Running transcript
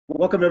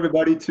Welcome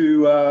everybody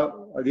to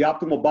the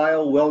Optimal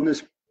Bio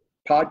Wellness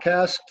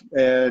podcast.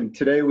 And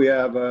today we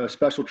have a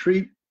special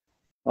treat.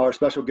 Our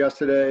special guest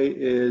today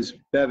is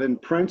Bevan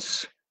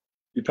Prince.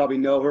 You probably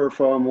know her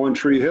from One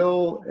Tree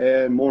Hill,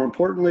 and more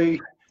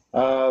importantly,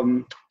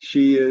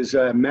 she is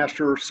a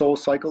master soul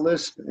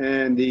cyclist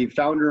and the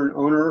founder and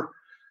owner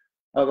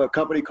of a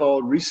company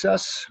called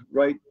Recess,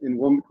 right in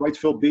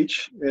Wrightsville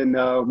Beach in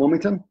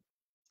Wilmington.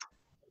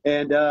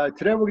 And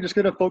today we're just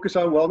going to focus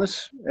on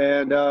wellness.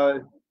 And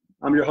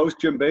I'm your host,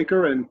 Jim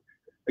Baker, and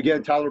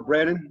again, Tyler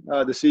Brannon,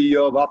 the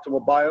CEO of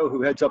Optimal Bio,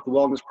 who heads up the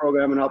wellness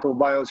program, and Optimal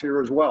Bio is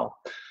here as well.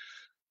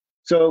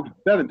 So,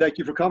 Bevan, thank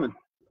you for coming.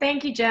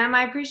 Thank you, Jim.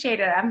 I appreciate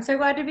it. I'm so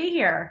glad to be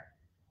here.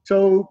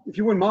 So, if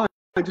you wouldn't mind,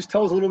 just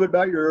tell us a little bit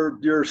about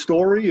your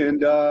story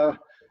and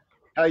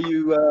how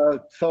you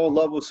fell in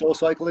love with soul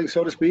cycling,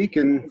 so to speak,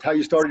 and how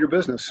you started your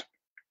business.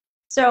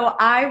 So,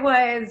 I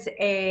was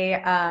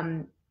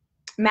a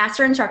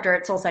master instructor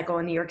at SoulCycle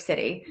in New York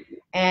City,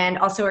 and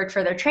also worked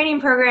for their training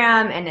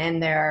program and in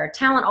their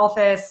talent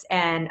office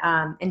and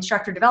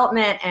instructor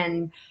development.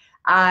 And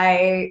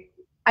I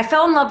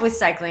fell in love with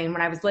cycling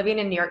when I was living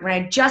in New York. When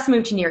I just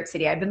moved to New York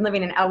City, I'd been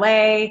living in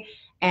LA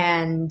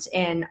and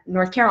in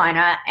North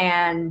Carolina,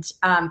 and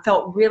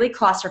felt really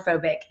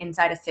claustrophobic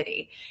inside a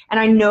city. And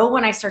I know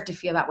when I start to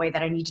feel that way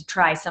that I need to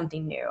try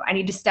something new. I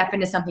need to step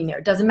into something new.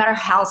 It doesn't matter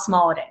how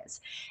small it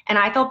is. And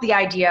I thought the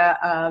idea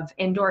of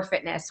indoor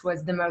fitness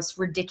was the most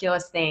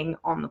ridiculous thing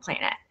on the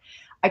planet.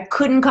 I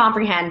couldn't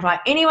comprehend why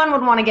anyone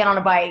would want to get on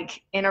a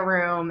bike in a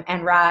room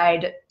and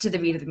ride to the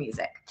beat of the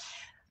music.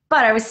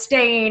 But I was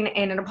staying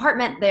in an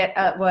apartment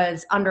that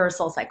was under a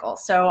SoulCycle.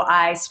 So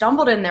I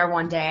stumbled in there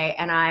one day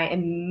and I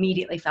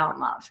immediately fell in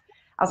love.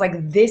 I was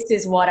like, this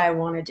is what I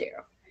want to do.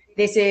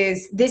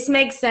 This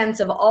makes sense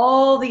of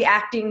all the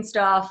acting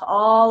stuff,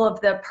 all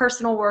of the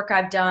personal work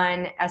I've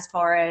done as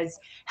far as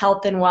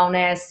health and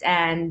wellness.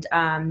 And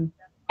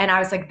I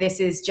was like,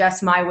 this is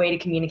just my way to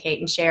communicate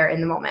and share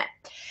in the moment.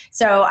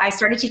 So I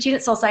started teaching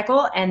at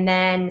SoulCycle and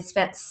then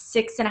spent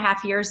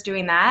 6.5 years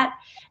doing that.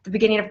 The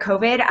beginning of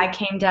COVID, I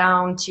came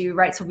down to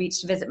Wrightsville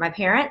Beach to visit my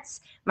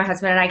parents. My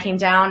husband and I came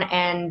down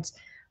and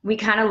we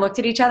kind of looked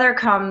at each other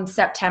come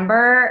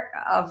September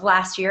of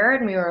last year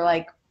and we were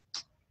like,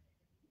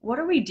 what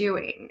are we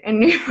doing in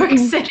New York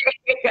City?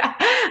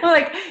 I'm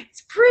like,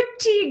 it's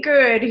pretty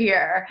good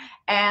here.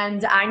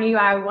 And I knew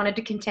I wanted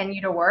to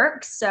continue to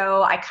work.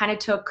 So I kind of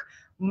took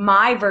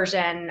my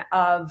version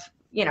of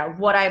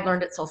what I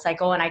learned at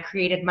SoulCycle, and I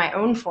created my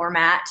own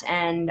format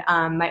and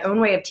my own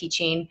way of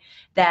teaching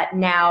that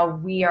now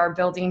we are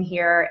building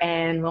here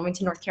in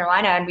Wilmington, North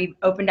Carolina. And we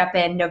opened up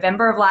in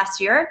November of last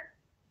year.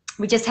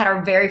 We just had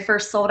our very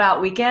first sold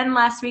out weekend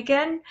last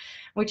weekend,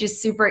 which is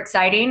super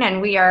exciting.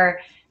 And we are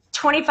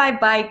 25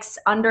 bikes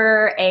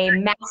under a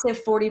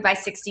massive 40 by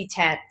 60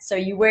 tent. So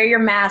you wear your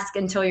mask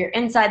until you're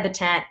inside the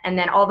tent, and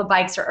then all the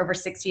bikes are over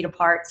 6 feet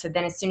apart. So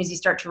then as soon as you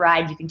start to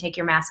ride, you can take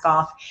your mask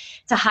off.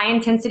 It's a high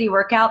intensity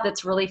workout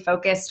that's really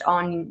focused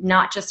on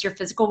not just your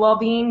physical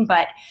well-being,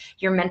 but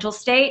your mental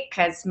state.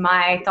 Because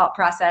my thought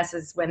process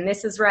is when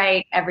this is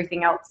right,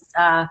 everything else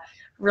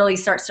really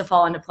starts to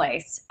fall into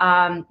place.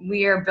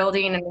 We are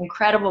building an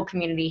incredible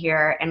community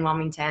here in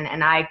Wilmington,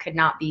 and I could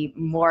not be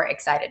more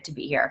excited to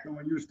be here. So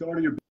when you were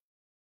starting your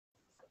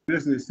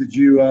business, did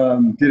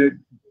it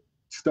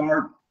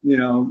start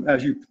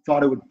as you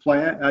thought it would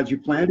as you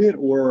planned it,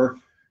 or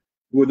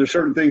were there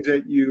certain things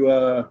that you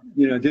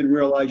didn't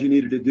realize you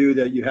needed to do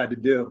that you had to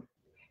do?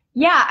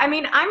 Yeah, I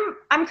mean,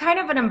 I'm kind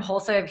of an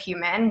impulsive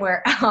human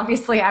where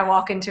obviously I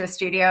walk into a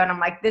studio and I'm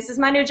like, this is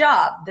my new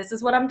job, this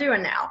is what I'm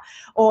doing now.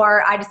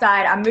 Or I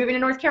decide I'm moving to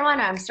North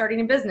Carolina, I'm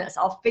starting a business,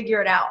 I'll figure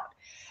it out.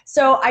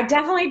 So I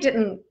definitely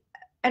didn't,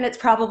 and it's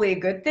probably a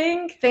good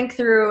thing, think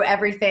through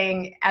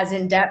everything as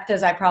in depth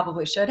as I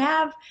probably should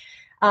have.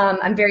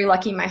 I'm very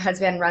lucky my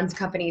husband runs a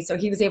company, so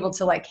he was able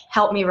to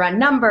help me run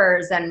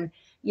numbers. And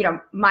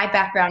my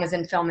background is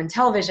in film and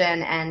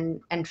television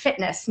and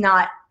fitness,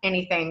 not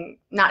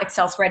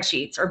Excel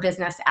spreadsheets or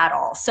business at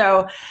all.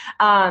 So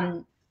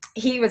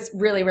he was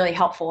really, really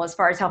helpful as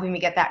far as helping me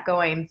get that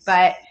going.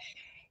 But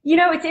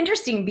it's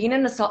interesting being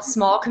in a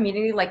small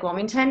community like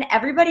Wilmington,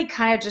 everybody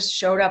kind of just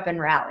showed up and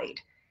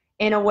rallied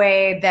in a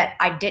way that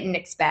I didn't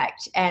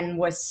expect and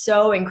was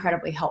so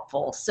incredibly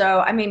helpful. So,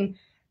 I mean,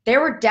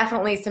 there were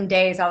definitely some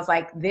days I was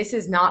like, this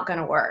is not going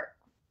to work.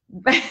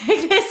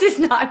 This is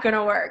not going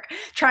to work.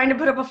 Trying to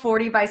put up a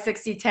 40 by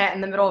 60 tent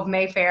in the middle of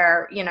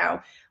Mayfair,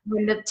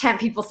 when the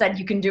tent people said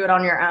you can do it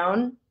on your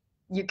own,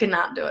 you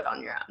cannot do it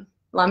on your own.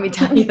 Let me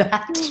tell you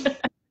that.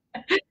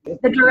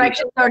 The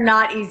directions are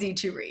not easy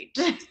to read.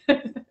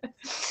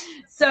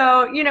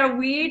 So,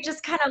 we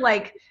just kind of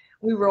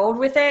we rolled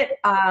with it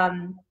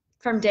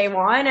from day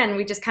one, and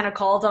we just kind of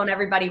called on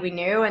everybody we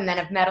knew, and then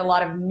have met a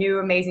lot of new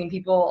amazing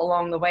people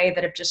along the way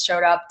that have just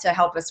showed up to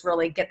help us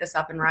really get this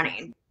up and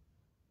running.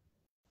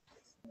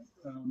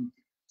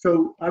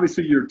 So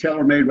obviously you're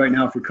tailor-made right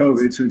now for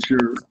COVID, since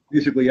you're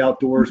basically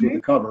outdoors with a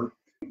cover.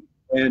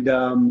 And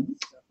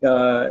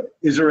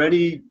is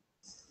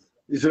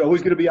it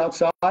always going to be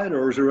outside,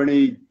 or is there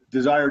any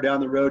desire down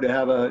the road to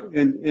have a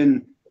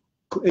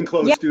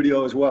enclosed Yeah.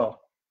 studio as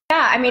well?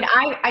 Yeah, I mean,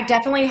 I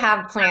definitely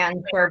have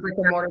plans for a brick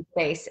and mortar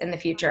space in the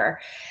future.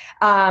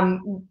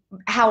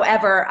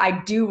 However,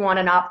 I do want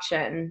an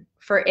option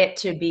for it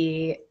to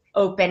be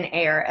open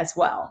air as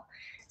well.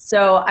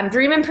 So I'm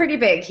dreaming pretty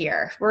big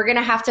here. We're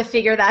gonna have to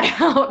figure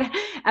that out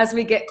as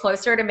we get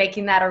closer to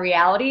making that a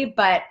reality.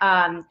 But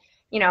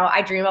you know,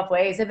 I dream up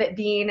ways of it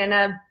being in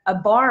a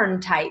barn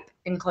type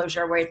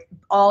enclosure where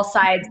all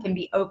sides can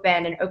be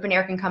open and open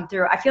air can come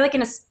through. I feel like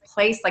in a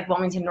place like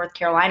Wilmington, North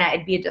Carolina,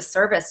 it'd be a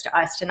disservice to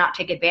us to not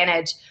take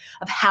advantage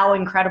of how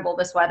incredible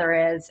this weather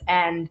is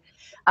and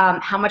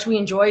how much we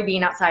enjoy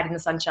being outside in the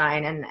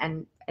sunshine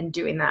and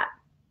doing that.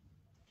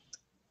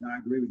 I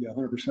agree with you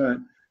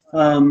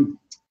 100%.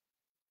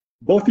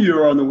 Both of you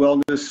are on the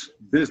wellness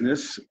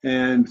business,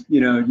 and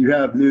you know you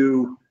have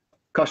new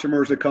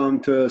customers that come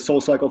to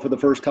SoulCycle for the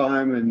first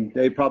time, and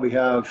they probably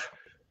have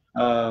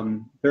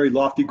very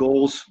lofty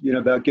goals, you know,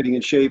 about getting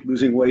in shape,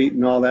 losing weight,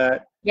 and all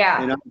that.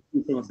 Yeah. And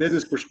from a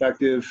business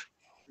perspective,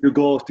 your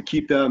goal is to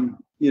keep them,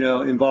 you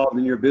know, involved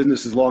in your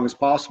business as long as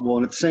possible,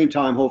 and at the same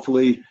time,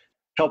 hopefully,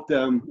 help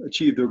them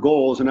achieve their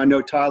goals. And I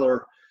know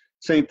Tyler,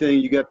 same thing.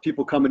 You get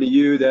people coming to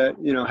you that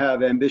you know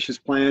have ambitious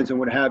plans and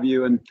what have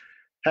you. And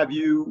have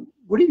you?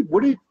 What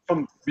do you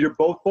from your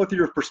both of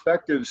your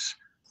perspectives?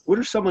 What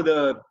are some of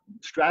the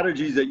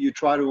strategies that you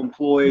try to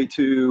employ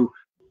to,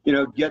 you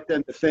know, get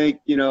them to think,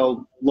 you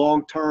know,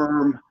 long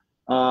term?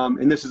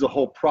 And this is a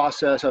whole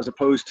process, as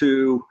opposed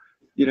to,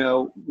 you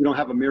know, we don't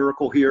have a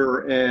miracle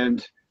here,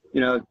 and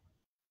you know,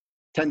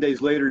 10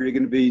 days later you're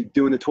going to be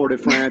doing the Tour de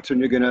France and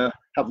you're going to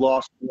have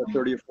lost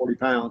 30 or 40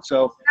 pounds.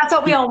 So that's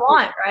what we all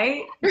want,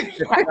 right?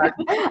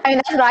 I mean,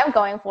 that's what I'm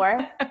going for.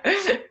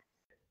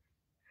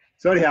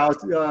 So anyhow,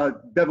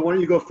 Devin, why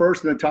don't you go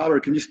first, and then Tyler,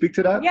 can you speak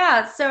to that?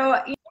 Yeah.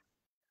 So,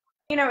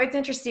 you know, it's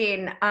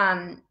interesting.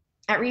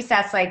 At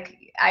Recess, like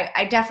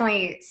I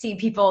definitely see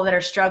people that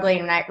are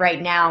struggling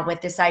right now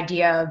with this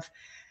idea of,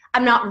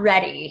 I'm not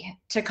ready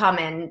to come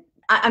in.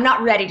 I'm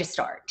not ready to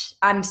start.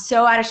 I'm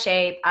so out of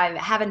shape. I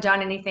haven't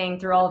done anything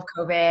through all of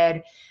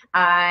COVID.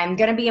 I'm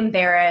going to be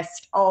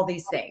embarrassed, all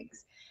these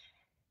things.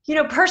 You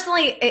know,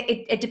 personally,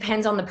 it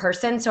depends on the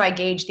person. So I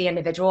gauge the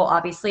individual.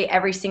 Obviously,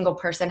 every single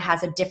person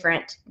has a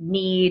different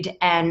need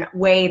and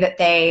way that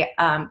they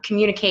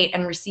communicate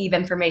and receive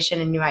information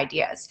and new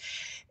ideas.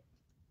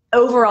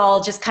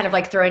 Overall, just kind of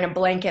like throwing a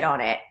blanket on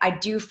it, I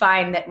do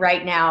find that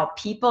right now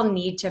people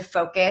need to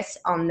focus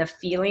on the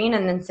feeling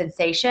and the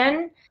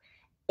sensation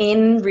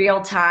in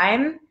real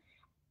time,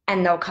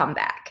 and they'll come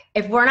back.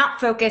 If we're not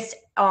focused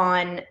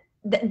on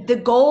the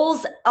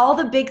goals, all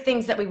the big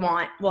things that we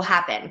want will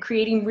happen.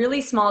 Creating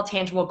really small,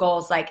 tangible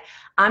goals, like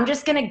I'm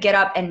just gonna get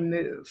up and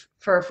move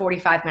for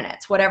 45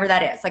 minutes, whatever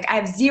that is. Like I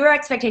have zero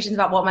expectations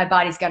about what my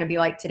body's gonna be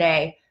like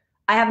today.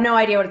 I have no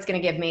idea what it's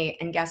gonna give me,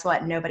 and guess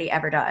what? Nobody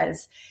ever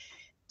does.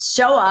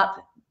 Show up,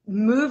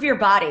 move your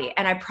body,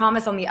 and I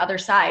promise on the other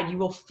side, you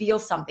will feel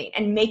something.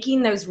 And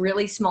making those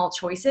really small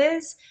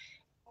choices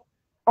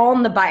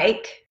on the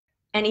bike,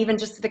 and even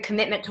just the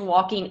commitment to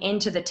walking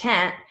into the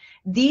tent,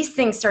 these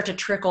things start to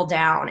trickle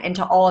down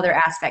into all other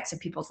aspects of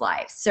people's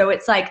lives. So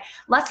it's like,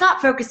 let's not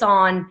focus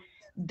on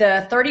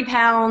the 30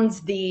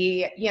 pounds,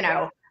 the, you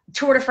know,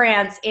 Tour de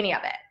France, any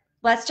of it.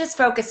 Let's just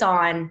focus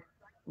on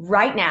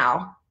right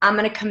now, I'm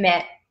going to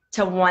commit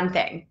to one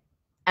thing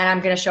and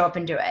I'm going to show up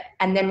and do it.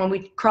 And then when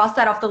we cross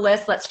that off the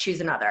list, let's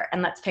choose another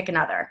and let's pick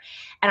another.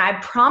 And I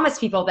promise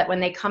people that when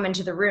they come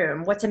into the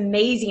room, what's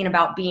amazing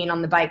about being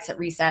on the bikes at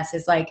Recess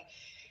is like,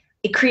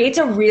 it creates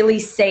a really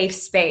safe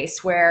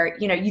space where,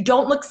 you know, you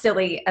don't look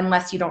silly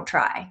unless you don't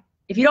try.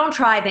 If you don't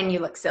try, then you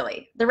look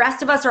silly. The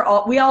rest of us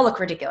we all look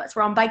ridiculous.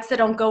 We're on bikes that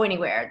don't go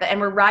anywhere,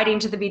 and we're riding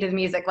to the beat of the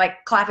music,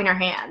 like clapping our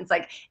hands.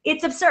 Like,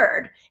 it's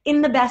absurd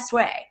in the best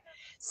way.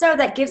 So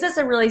that gives us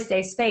a really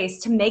safe space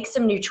to make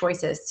some new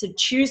choices, to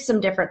choose some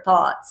different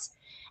thoughts.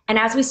 And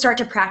as we start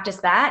to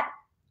practice that,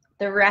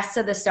 the rest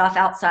of the stuff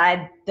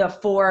outside the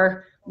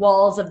four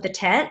walls of the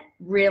tent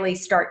really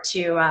start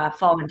to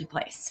fall into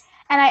place.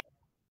 And I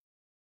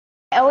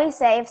always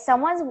say, if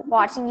someone's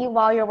watching you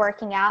while you're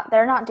working out,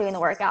 they're not doing the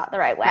workout the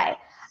right way.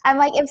 I'm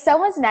like, if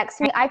someone's next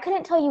to me, I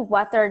couldn't tell you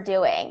what they're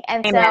doing.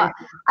 And Amen.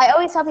 So I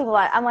always tell people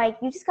that. I'm like,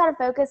 you just got to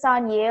focus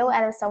on you.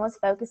 And if someone's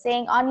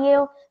focusing on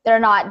you, they're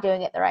not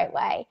doing it the right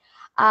way.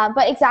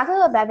 But exactly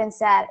what Bevan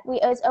said,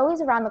 it's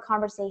always around the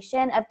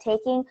conversation of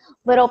taking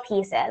little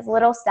pieces,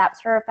 little steps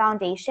for a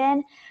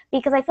foundation,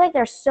 because I feel like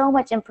there's so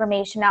much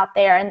information out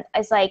there. And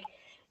it's like,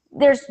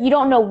 you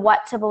don't know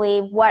what to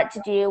believe, what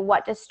to do,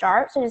 what to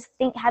start. So just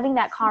having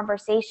that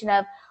conversation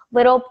of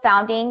little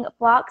founding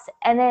blocks,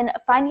 and then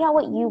finding out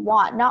what you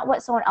want, not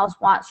what someone else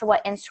wants or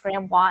what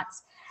Instagram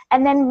wants,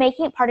 and then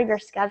making it part of your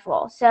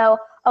schedule. So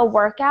a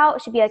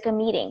workout should be like a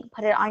meeting.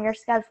 Put it on your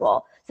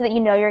schedule so that you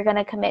know you're going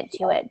to commit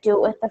to it. Do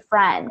it with a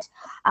friend.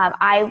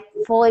 I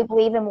fully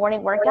believe in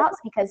morning workouts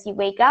because you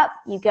wake up,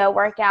 you go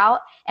work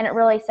out, and it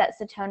really sets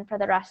the tone for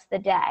the rest of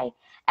the day.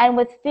 And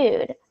with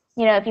food,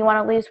 You know, if you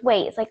want to lose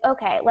weight, it's like,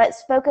 okay,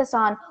 let's focus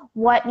on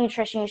what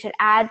nutrition you should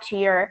add to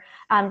your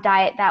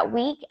diet that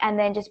week, and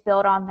then just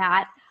build on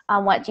that.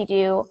 Once you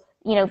do,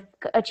 you know,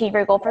 achieve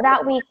your goal for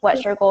that week,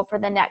 what's your goal for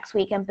the next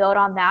week, and build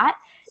on that,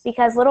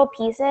 because little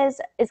pieces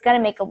is going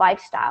to make a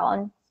lifestyle.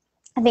 And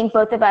I think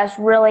both of us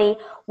really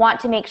want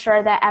to make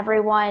sure that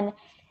everyone,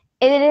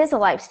 it is a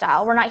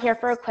lifestyle. We're not here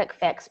for a quick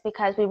fix,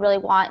 because we really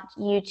want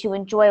you to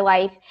enjoy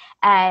life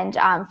and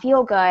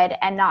feel good,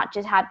 and not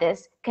just have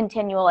this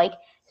continual like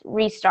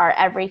restart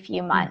every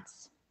few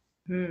months.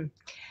 And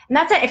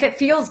that's it. If it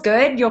feels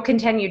good, you'll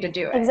continue to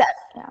do it. Exactly.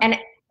 Yeah. And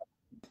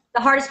the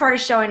hardest part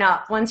is showing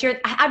up.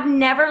 I've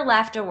never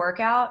left a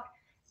workout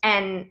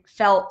and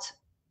felt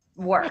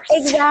worse.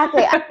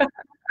 Exactly.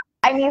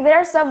 I mean, there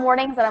are some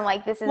mornings that I'm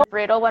like, this is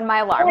brutal when my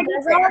alarm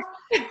goes off.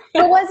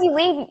 But once you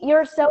leave,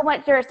 you're so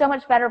much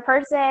better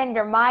person.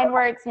 Your mind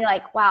works. And you're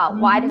like, wow,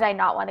 why did I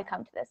not want to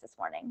come to this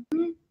morning?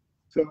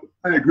 So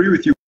I agree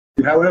with you.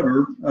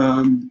 However,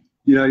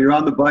 you know, you're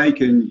on the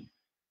bike and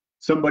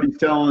somebody's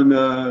telling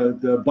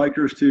the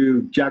bikers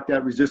to jack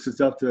that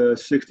resistance up to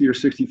 60 or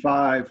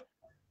 65.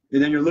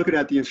 And then you're looking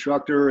at the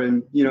instructor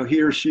and, you know,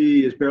 he or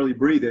she is barely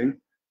breathing.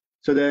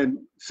 So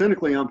then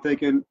cynically, I'm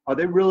thinking, are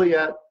they really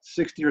at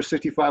 60 or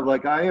 65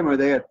 like I am? Or are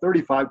they at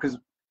 35 because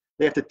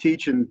they have to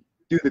teach and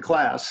do the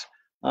class?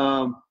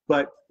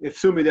 But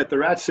assuming that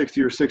they're at 60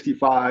 or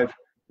 65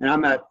 and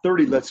I'm at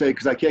 30, let's say,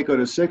 because I can't go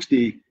to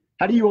 60,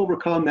 how do you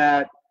overcome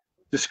that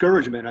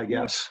discouragement, I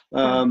guess? You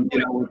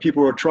know, when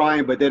people are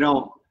trying, but they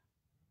don't,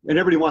 and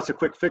everybody wants a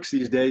quick fix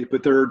these days,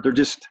 but they're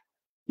just,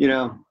 you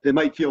know, they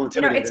might feel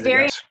intimidated. You know, it's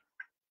very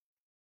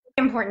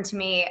important to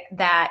me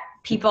that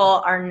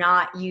people are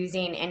not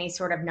using any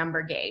sort of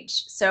number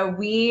gauge. So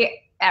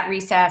we at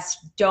Recess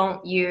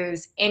don't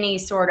use any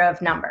sort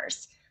of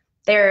numbers.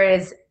 There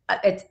is,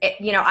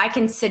 you know, I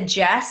can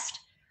suggest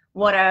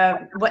what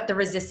the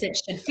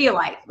resistance should feel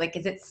like. Like,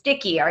 is it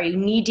sticky? Are you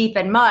knee deep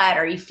in mud?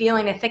 Are you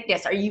feeling a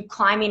thickness? Are you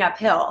climbing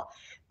uphill?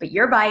 But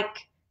your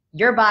bike,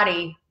 your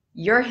body,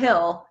 your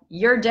hill,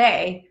 your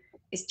day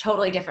is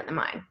totally different than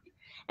mine.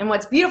 And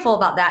what's beautiful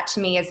about that to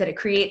me is that it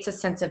creates a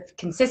sense of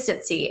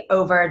consistency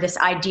over this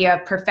idea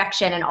of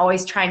perfection and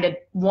always trying to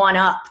one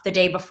up the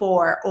day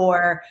before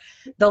or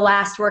the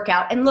last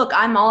workout. And look,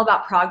 I'm all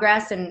about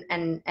progress and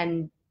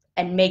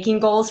making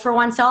goals for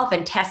oneself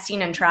and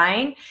testing and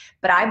trying.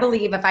 But I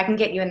believe if I can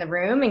get you in the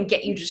room and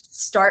get you to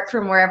start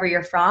from wherever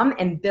you're from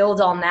and build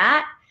on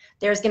that,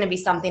 there's going to be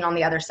something on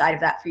the other side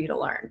of that for you to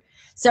learn.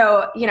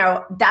 So, you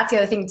know, that's the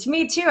other thing to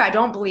me too. I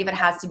don't believe it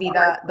has to be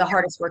the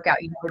hardest workout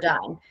you've ever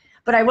done.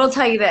 But I will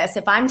tell you this,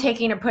 if I'm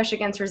taking a push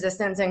against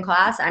resistance in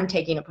class, I'm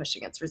taking a push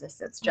against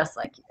resistance just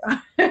like you.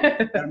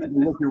 That'll make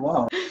me look your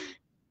while.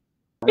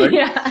 Right?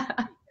 Yeah.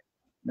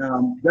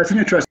 That's an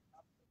interesting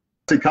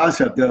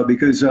concept though,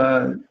 because,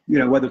 you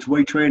know, whether it's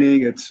weight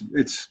training, it's,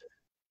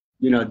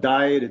 you know,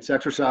 diet, it's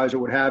exercise or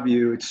what have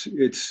you,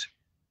 it's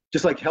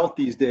just like health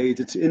these days,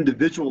 it's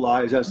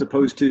individualized as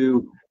opposed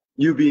to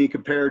you being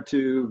compared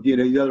to, you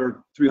know, the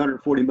other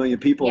 340 million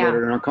people that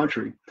are in our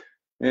country.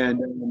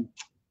 And,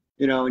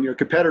 you know, and your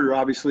competitor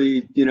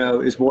obviously, you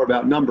know, is more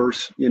about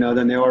numbers, you know,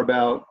 than they are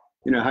about,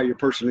 you know, how you're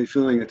personally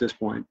feeling at this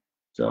point.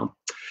 So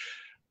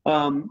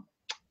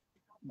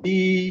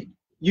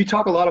you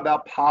talk a lot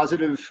about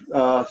positive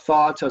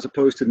thoughts as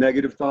opposed to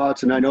negative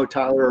thoughts. And I know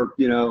Tyler,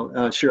 you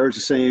know, shares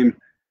the same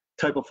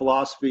type of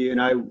philosophy.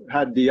 And I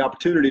had the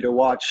opportunity to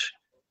watch,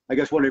 I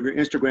guess, one of your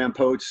Instagram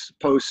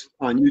posts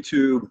on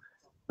YouTube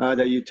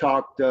that you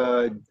talked,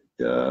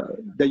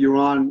 that you were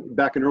on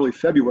back in early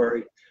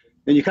February.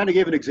 And you kind of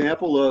gave an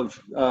example of,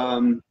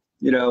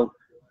 you know,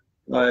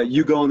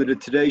 you going to the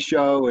Today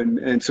Show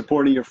and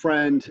supporting your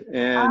friend.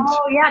 And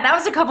oh yeah, that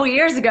was a couple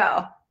years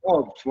ago.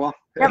 Oh well.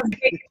 That was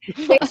big.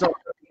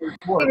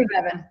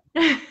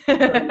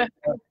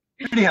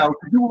 Anyhow,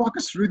 could you walk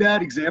us through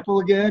that example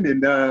again,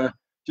 and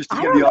just to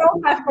I give don't the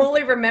know if I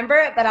fully remember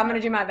it, but I'm going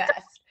to do my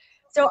best.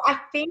 So I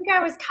think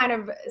I was kind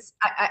of,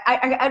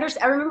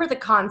 I remember the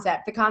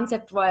concept. The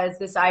concept was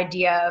this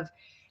idea of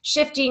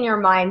shifting your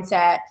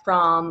mindset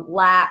from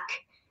lack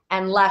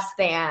and less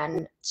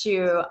than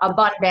to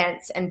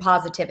abundance and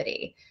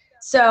positivity.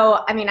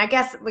 So, I mean, I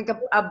guess like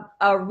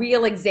a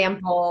real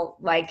example,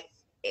 like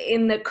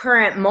in the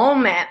current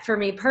moment for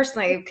me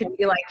personally, it could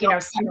be like, you know,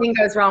 something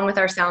goes wrong with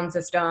our sound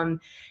system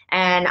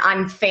and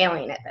I'm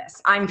failing at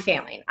this. I'm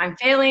failing,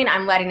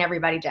 I'm letting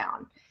everybody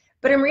down.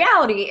 But in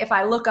reality, if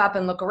I look up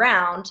and look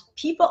around,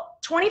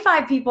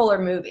 25 people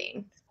are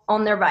moving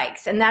on their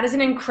bikes. And that is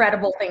an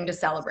incredible thing to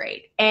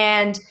celebrate.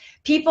 And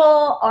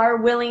people are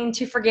willing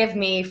to forgive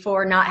me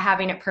for not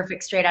having it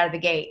perfect straight out of the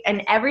gate.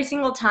 And every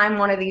single time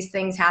one of these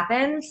things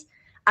happens,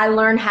 I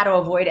learn how to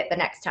avoid it the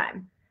next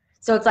time.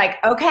 So it's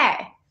like,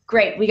 okay,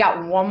 great, we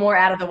got one more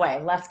out of the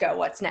way. Let's go.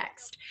 What's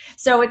next?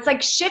 So it's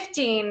like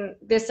shifting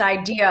this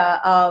idea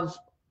of,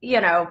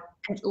 you know,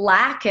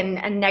 lack and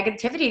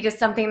negativity to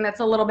something that's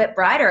a little bit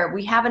brighter.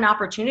 We have an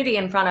opportunity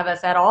in front of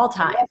us at all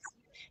times,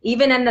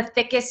 even in the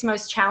thickest,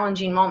 most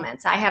challenging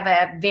moments. I have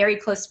a very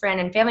close friend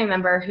and family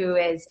member who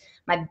is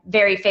my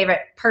very favorite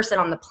person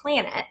on the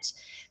planet,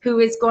 who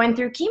is going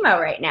through chemo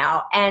right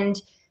now.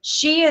 And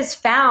she has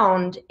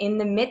found in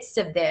the midst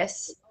of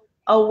this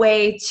a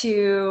way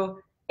to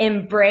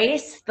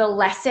embrace the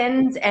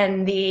lessons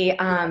and the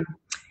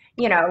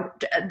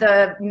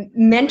the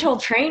mental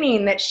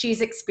training that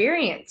she's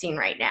experiencing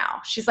right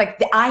now. She's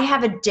like, I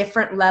have a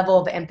different level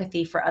of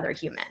empathy for other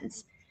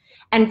humans.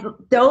 And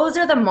those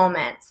are the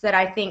moments that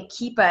I think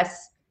keep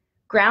us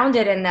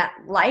grounded in that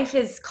life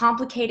is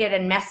complicated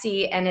and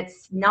messy, and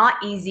it's not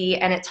easy,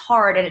 and it's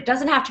hard, and it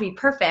doesn't have to be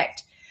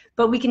perfect,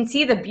 but we can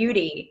see the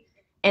beauty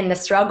in the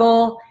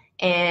struggle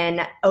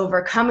and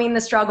overcoming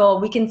the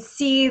struggle. We can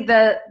see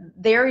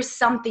there is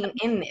something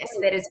in this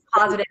that is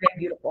positive and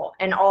beautiful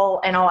in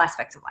all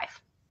aspects of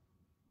life.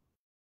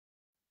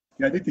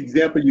 Yeah, I think the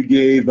example you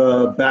gave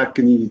back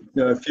in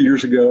a few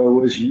years ago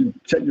was you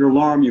set your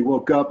alarm, you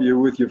woke up, you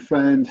were with your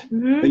friend,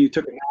 Mm-hmm. and you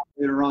took a nap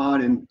later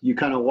on, and you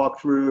kind of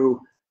walked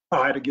through,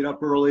 I had to get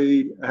up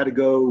early, I had to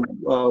go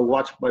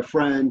watch my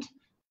friend.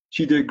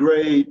 She did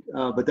great,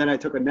 but then I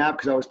took a nap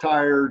because I was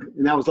tired,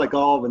 and that was like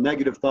all of a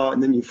negative thought,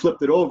 and then you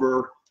flipped it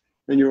over,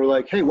 and you were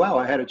like, hey, wow,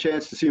 I had a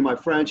chance to see my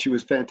friend. She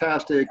was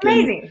fantastic.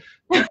 Amazing.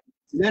 And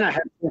then I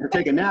had to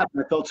take a nap,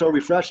 and I felt so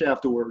refreshed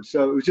afterwards.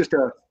 So it was just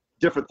a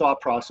different thought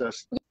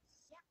process.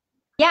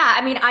 Yeah,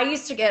 I mean,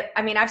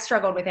 I've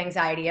struggled with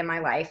anxiety in my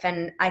life,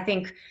 and I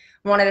think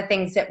one of the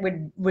things that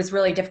was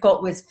really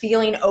difficult was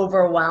feeling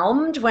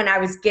overwhelmed when I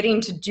was getting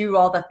to do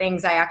all the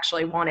things I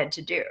actually wanted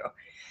to do.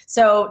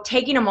 So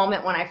taking a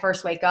moment when I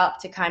first wake up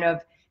to kind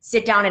of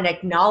sit down and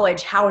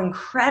acknowledge how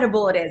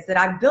incredible it is that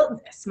I've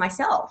built this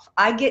myself.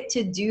 I get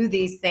to do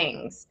these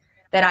things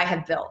that I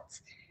have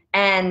built,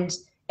 and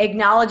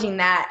acknowledging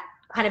that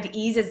kind of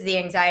eases the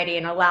anxiety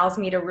and allows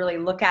me to really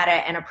look at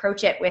it and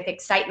approach it with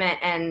excitement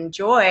and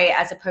joy,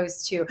 as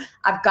opposed to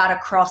I've got to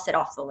cross it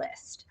off the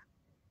list.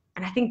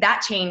 And I think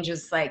that change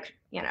is like,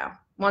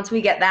 once we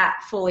get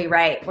that fully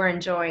right, we're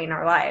enjoying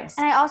our lives.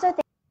 And I also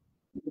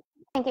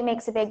think it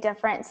makes a big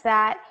difference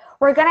that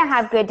we're going to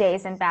have good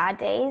days and bad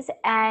days,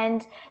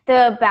 and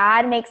the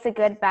bad makes the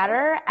good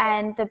better,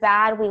 and the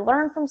bad we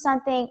learn from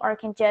something or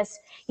can just,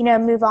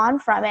 move on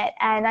from it.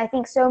 And I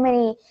think so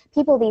many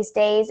people these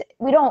days,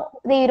 they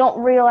don't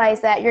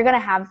realize that you're going to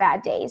have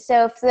bad days.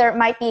 So if there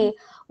might be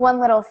one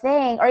little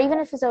thing, or even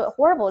if it's a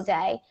horrible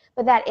day,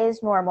 but that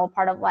is normal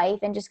part of life,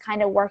 and just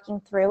kind of working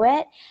through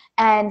it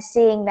and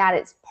seeing that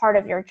it's part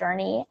of your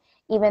journey,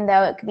 even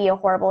though it could be a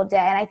horrible day.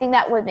 And I think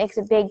that makes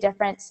a big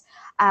difference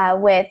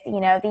with,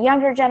 the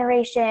younger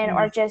generation,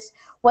 or just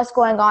what's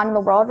going on in the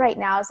world right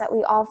now, is that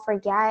we all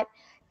forget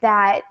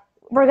that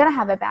we're going to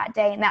have a bad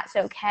day, and that's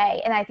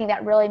okay. And I think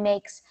that really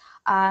makes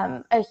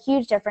a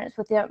huge difference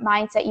with the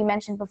mindset you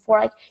mentioned before.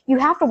 Like, you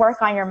have to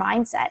work on your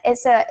mindset.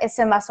 It's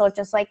a muscle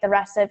just like the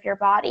rest of your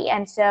body.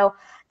 And so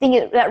I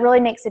think that really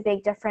makes a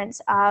big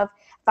difference of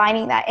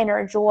finding that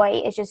inner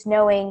joy, is just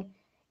knowing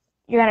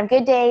you're going to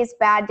have good days,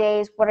 bad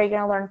days, what are you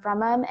going to learn from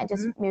them, and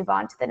just move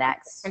on to the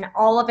next. And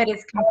all of it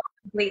is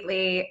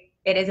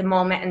it is a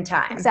moment in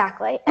time.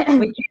 Exactly. We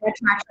can't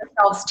attach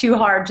ourselves too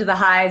hard to the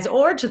highs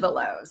or to the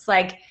lows.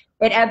 Like,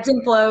 it ebbs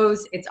and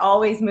flows. It's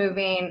always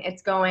moving.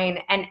 It's going.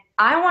 And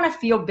I want to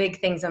feel big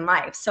things in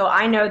life. So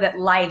I know that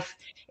life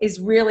is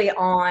really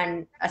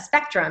on a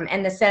spectrum,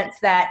 in the sense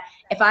that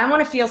if I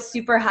want to feel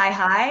super high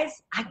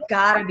highs, I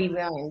gotta be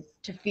willing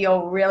to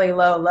feel really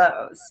low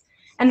lows.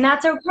 And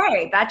that's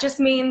okay. That just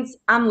means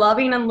I'm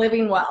loving and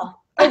living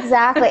well.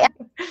 Exactly.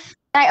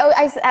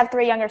 I have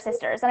 3 younger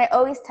sisters, and I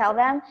always tell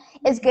them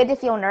it's good to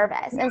feel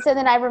nervous. And so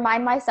then I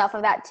remind myself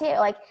of that too.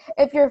 Like,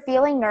 if you're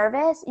feeling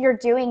nervous, you're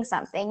doing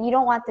something. You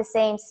don't want the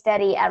same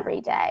steady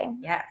every day.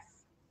 Yes.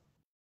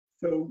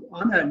 So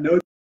on that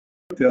note,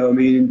 though, I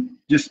mean,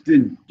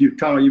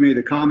 Tyler, you made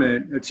the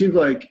comment, it seems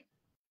like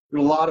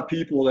there are a lot of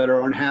people that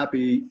are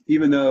unhappy,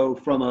 even though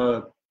from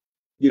a,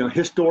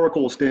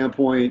 historical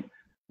standpoint,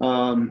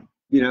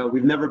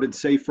 we've never been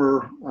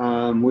safer.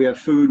 We have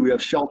food, we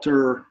have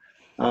shelter.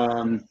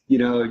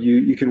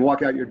 You can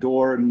walk out your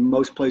door in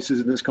most places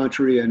in this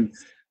country and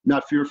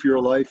not fear for your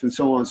life, and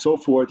so on and so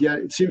forth. Yet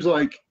it seems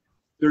like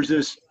there's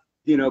this,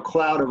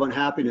 cloud of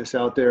unhappiness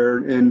out there.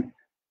 And,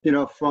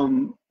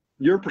 from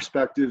your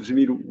perspectives, I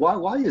mean,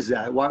 why is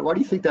that? Why do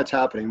you think that's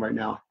happening right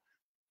now?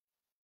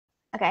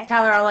 Okay.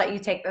 Tyler, I'll let you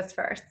take this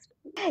first.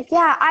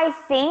 Yeah, I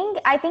think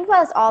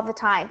about this all the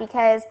time,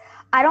 because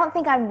I don't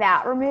think I'm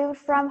that removed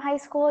from high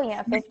school,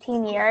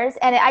 15 years.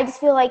 And I just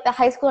feel like the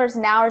high schoolers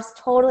now are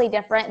totally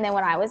different than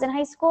when I was in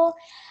high school.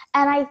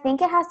 And I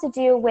think it has to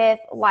do with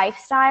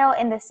lifestyle,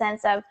 in the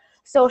sense of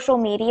social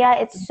media.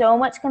 It's so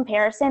much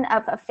comparison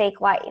of a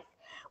fake life.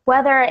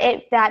 Whether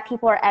that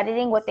people are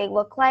editing what they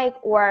look like,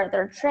 or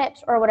their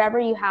trips, or whatever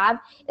you have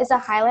is a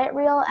highlight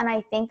reel. And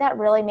I think that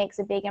really makes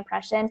a big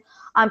impression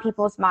on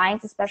people's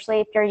minds, especially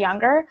if you're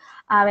younger,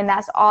 and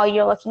that's all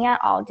you're looking at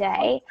all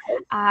day.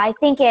 I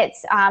think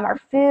it's our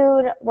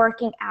food,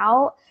 working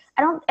out.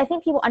 I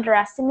think people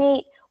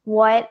underestimate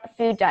what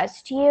food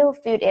does to you.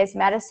 Food is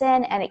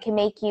medicine, and it can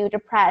make you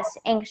depressed,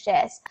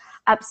 anxious,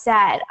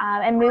 upset,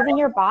 and moving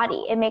your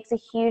body. It makes a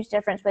huge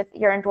difference with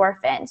your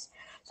endorphins.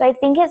 So I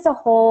think it's a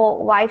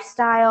whole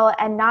lifestyle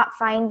and not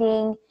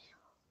finding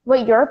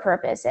what your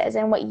purpose is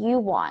and what you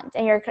want.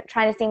 And you're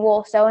trying to think,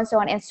 well, so-and-so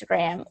on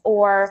Instagram,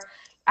 or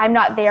I'm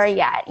not there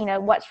yet. You know,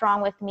 what's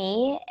wrong with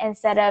me?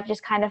 Instead of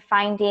just kind of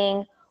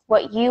finding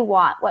what you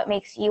want, what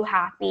makes you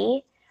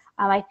happy,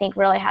 I think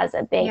really has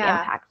a big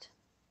impact.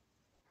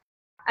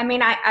 I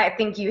mean, I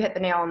think you hit the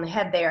nail on the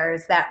head there,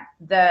 is that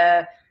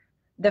the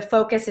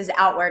focus is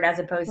outward as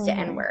opposed to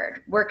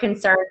inward. We're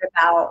concerned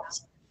about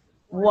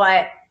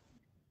what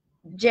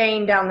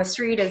Jane down the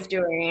street is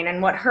doing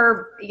and what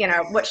her, you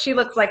know, what she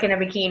looks like in a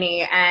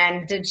bikini,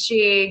 and did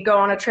she go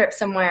on a trip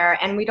somewhere,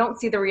 and we don't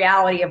see the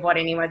reality of what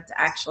anyone's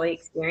actually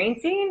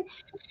experiencing.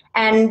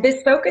 And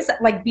this focus,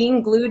 like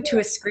being glued to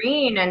a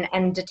screen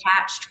and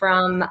detached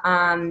from,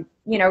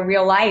 you know,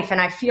 real life. And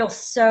I feel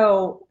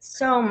so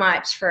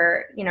much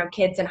for, you know,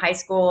 kids in high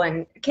school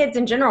and kids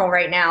in general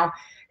right now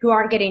who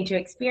aren't getting to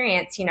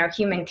experience, you know,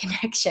 human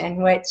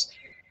connection, which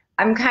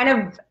I'm kind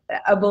of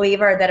a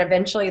believer that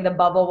eventually the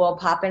bubble will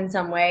pop in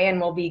some way,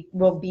 and we'll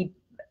be,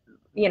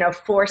 you know,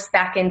 forced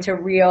back into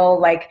real,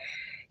 like,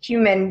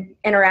 human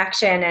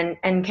interaction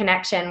and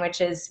connection, which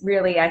is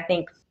really, I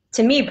think,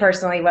 to me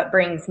personally, what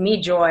brings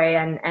me joy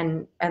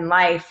and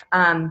life.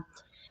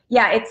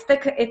 Yeah, it's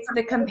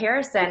the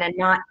comparison and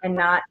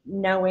not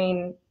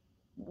knowing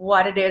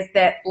what it is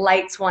that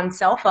lights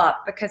oneself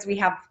up, because we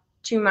have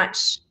too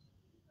much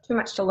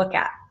to look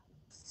at.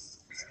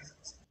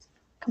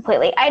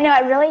 Completely. I know. I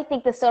really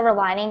think the silver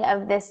lining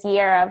of this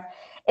year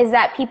is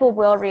that people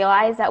will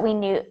realize that we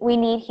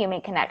need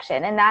human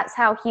connection, and that's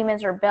how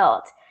humans are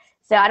built.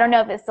 So I don't know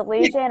if it's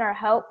delusion or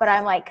hope, but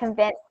I'm like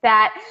convinced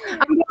that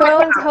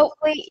phones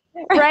hopefully,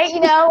 right?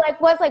 You know,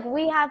 like once like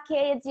we have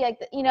kids,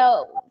 like, you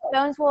know,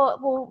 phones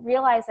will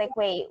realize like,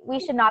 wait, we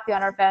should not be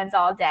on our phones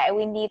all day.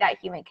 We need that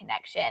human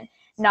connection,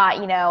 not,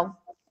 you know,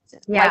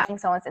 liking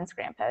someone's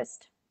Instagram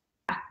post.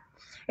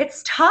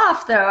 It's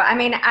tough though. I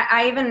mean,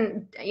 I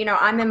even, you know,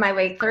 I'm in my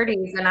late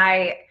 30s, and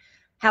I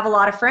have a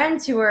lot of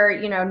friends who are,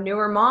 you know,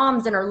 newer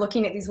moms and are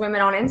looking at these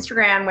women on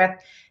Instagram with,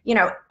 you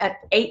know,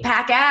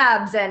 8-pack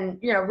abs and,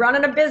 you know,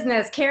 running a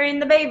business, carrying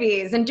the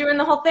babies and doing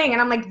the whole thing.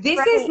 And I'm like, this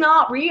is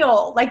not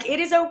real. Like, it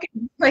is okay.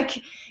 Like,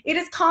 it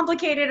is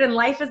complicated and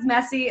life is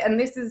messy. And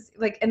this is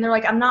like, and they're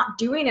like, I'm not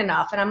doing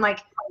enough. And I'm like,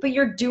 but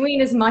you're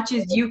doing as much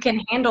as you can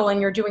handle,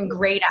 and you're doing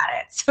great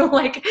at it. So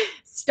like,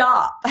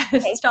 stop,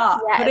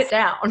 stop, put it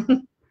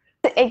down.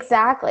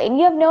 Exactly. And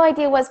you have no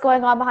idea what's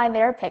going on behind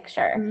their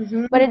picture.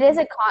 But it is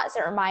a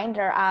constant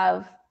reminder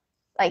of,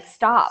 like,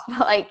 stop.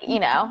 Like, you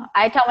know,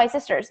 I tell my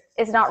sisters,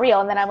 it's not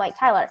real. And then I'm like,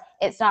 Tyler,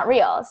 it's not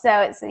real.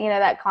 So it's, you know,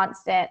 that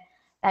constant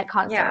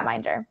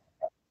reminder.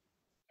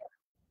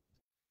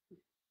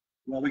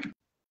 Well, we could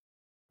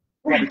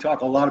probably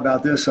talk a lot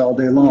about this all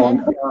day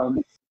long.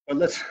 But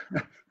let's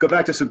go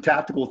back to some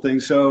tactical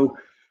things. So,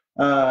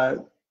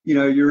 you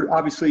know, you're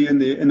obviously in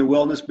the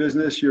wellness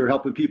business. You're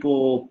helping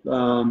people,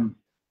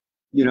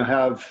 you know,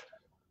 have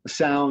a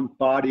sound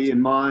body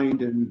and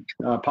mind and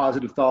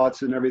positive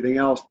thoughts and everything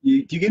else. Do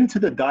you get into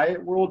the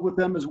diet world with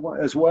them as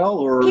well,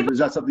 or is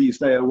that something you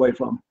stay away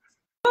from?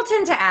 People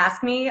tend to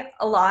ask me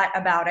a lot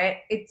about it.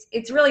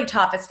 It's really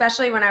tough,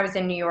 especially when I was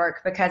in New York,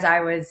 because I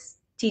was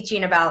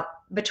teaching about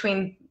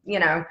between, you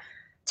know,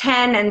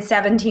 10 and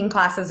 17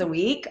 classes a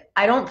week.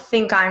 I don't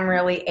think I'm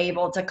really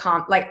able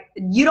to like,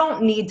 you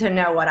don't need to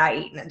know what I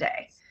eat in a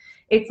day.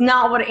 It's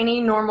not what any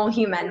normal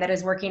human that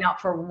is working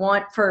out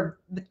for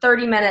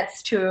 30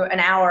 minutes to an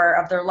hour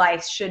of their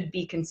life should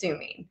be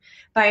consuming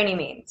by any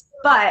means.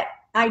 But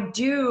I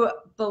do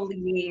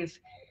believe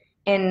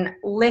in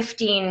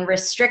lifting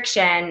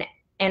restriction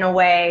in a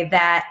way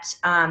that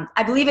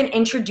I believe in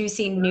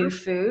introducing new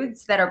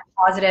foods that are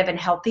positive and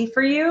healthy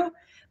for you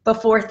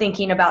before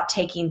thinking about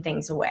taking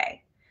things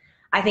away.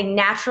 I think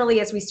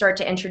naturally, as we start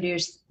to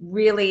introduce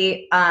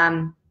really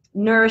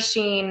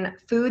nourishing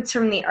foods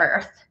from the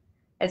earth,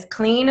 as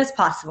clean as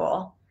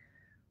possible,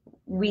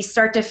 we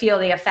start to feel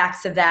the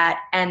effects of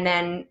that. And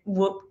then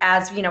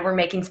as you know, we're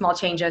making small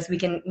changes, we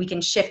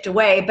can shift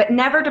away, but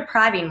never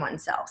depriving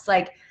oneself.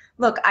 Like,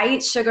 look, I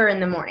eat sugar in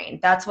the morning.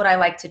 That's what I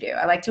like to do.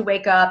 I like to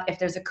wake up. If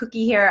there's a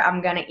cookie here,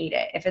 I'm going to eat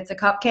it. If it's a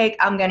cupcake,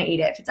 I'm going to eat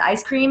it. If it's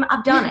ice cream,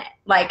 I've done it.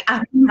 Like,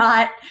 I'm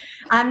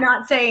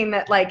not saying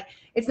that, like,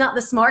 it's not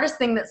the smartest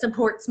thing that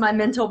supports my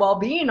mental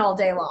well-being all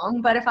day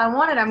long, but if I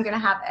want it, I'm going to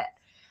have it.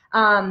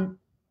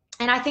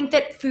 And I think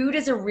that food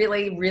is a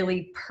really,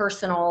 really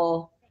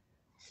personal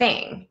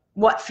thing.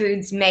 What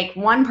foods make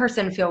one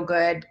person feel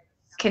good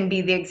can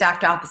be the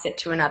exact opposite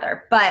to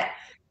another. But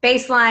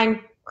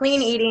baseline,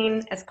 clean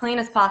eating, as clean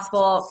as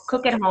possible,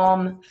 cook at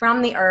home,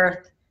 from the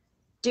earth,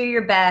 do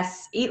your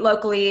best, eat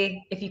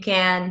locally if you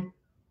can,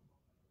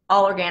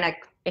 all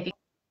organic if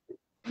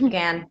you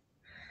can.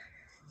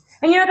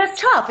 And, you know, that's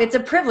tough. It's a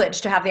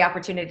privilege to have the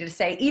opportunity to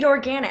say, eat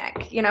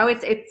organic. You know,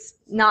 it's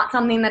not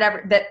something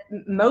that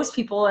most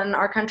people in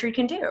our country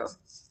can do.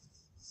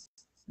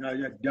 Yeah,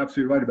 you're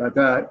absolutely right about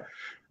that.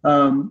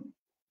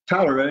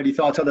 Tyler, any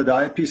thoughts on the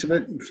diet piece of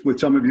it with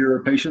some of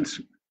your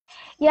patients?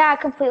 Yeah,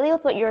 completely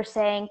with what you're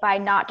saying by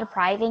not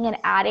depriving and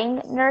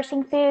adding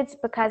nourishing foods,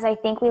 because I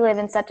think we live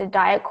in such a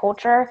diet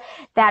culture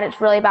that it's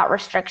really about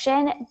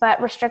restriction,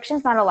 but restriction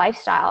is not a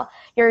lifestyle.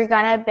 You're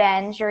gonna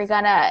binge, you're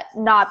gonna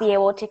not be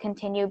able to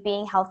continue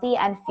being healthy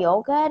and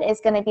feel good. It's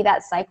gonna be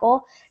that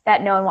cycle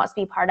that no one wants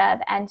to be part of.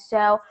 And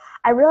so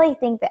I really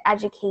think the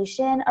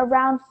education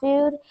around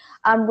food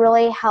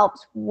really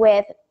helps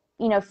with,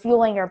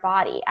 fueling your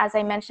body. As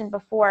I mentioned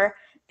before,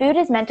 food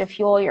is meant to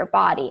fuel your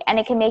body, and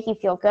it can make you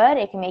feel good.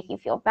 It can make you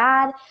feel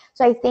bad.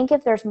 So I think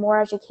if there's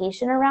more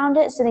education around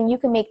it, so then you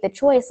can make the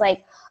choice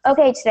like,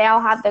 okay, today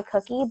I'll have the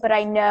cookie, but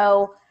I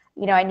know,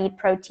 I need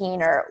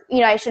protein, or,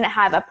 I shouldn't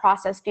have a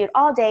processed food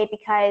all day,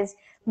 because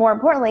more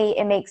importantly,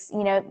 it makes,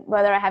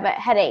 whether I have a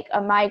headache, a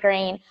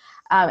migraine,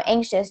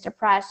 anxious,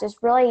 depressed,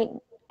 just really,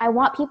 I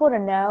want people to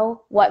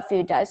know what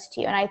food does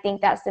to you. And I think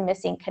that's the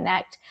missing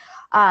connect.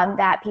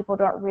 That people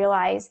don't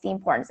realize the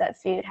importance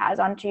that food has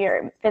onto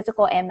your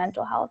physical and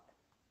mental health.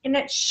 And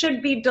it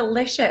should be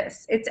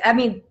delicious.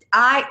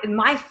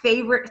 My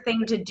favorite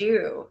thing to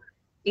do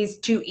is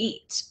to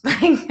eat.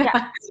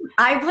 Yeah.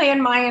 I plan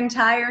my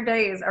entire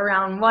days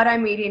around what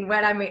I'm eating,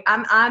 when I'm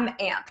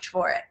amped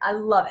for it. I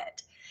love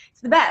it. It's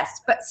the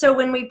best. But so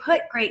when we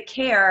put great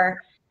care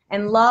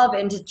and love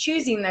into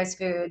choosing those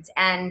foods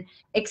and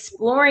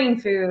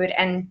exploring food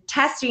and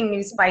testing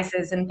new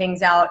spices and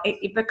things out,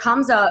 it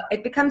becomes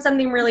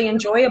something really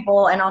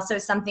enjoyable, and also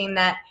something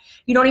that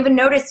you don't even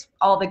notice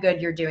all the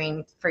good you're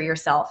doing for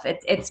yourself.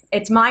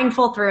 It's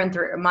mindful through and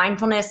through.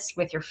 Mindfulness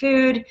with your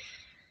food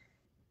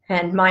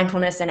and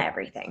mindfulness in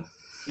everything.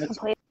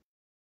 Completely.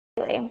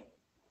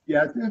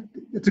 Yeah,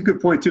 it's a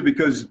good point too,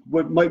 because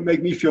what might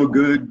make me feel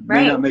good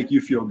may not make you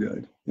feel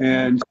good.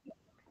 And,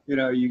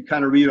 you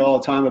kind of read all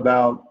the time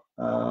about,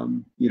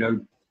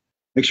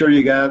 make sure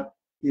you got,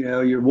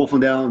 you're wolfing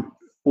down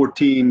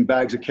 14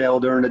 bags of kale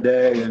during the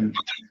day, and,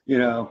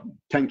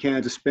 10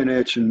 cans of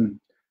spinach and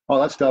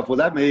all that stuff. Well,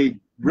 that may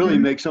really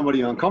make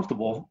somebody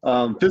uncomfortable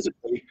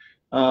physically,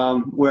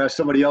 whereas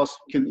somebody else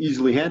can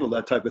easily handle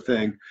that type of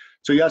thing.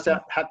 So you have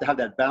to have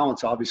that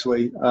balance,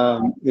 obviously,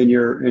 in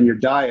your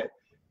diet.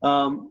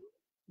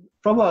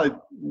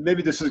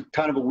 Maybe this is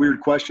kind of a weird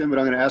question, but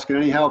I'm going to ask it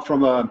anyhow.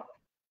 From a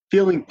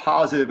feeling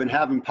positive and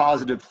having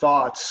positive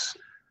thoughts,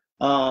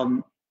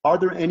 are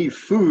there any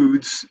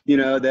foods,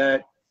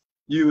 that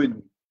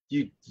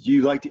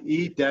you like to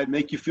eat that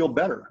make you feel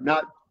better?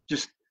 Not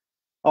just,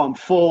 oh, I'm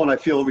full and I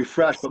feel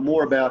refreshed, but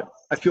more about,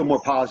 I feel more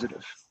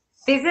positive.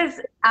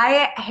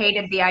 I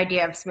hated the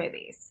idea of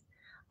smoothies.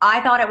 I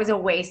thought it was a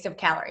waste of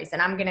calories,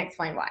 and I'm going to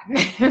explain why.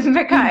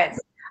 Because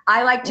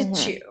I like to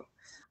chew.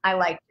 I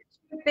like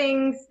to chew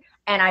things,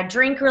 and I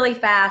drink really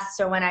fast.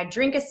 So when I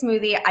drink a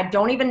smoothie,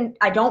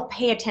 I don't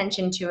pay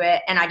attention to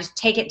it, and I just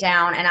take it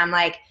down, and I'm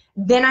like,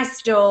 then I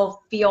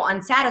still feel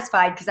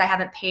unsatisfied because I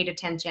haven't paid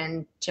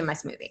attention to my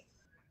smoothie.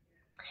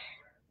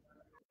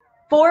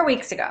 4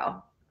 weeks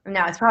ago,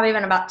 no, it's probably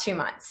been about 2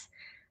 months,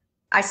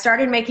 I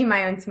started making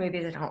my own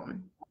smoothies at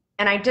home.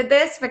 And I did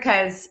this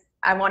because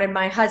I wanted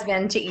my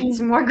husband to eat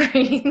some more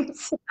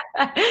greens.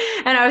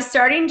 And I was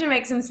starting to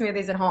make some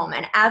smoothies at home.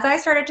 And as I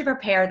started to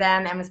prepare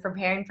them and was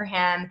preparing for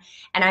him,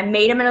 and I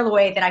made them in a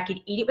way that I could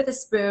eat it with a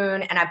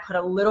spoon, and I put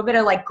a little bit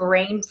of like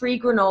grain-free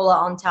granola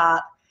on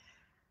top,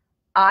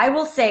 I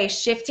will say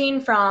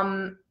shifting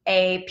from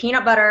a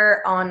peanut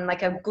butter on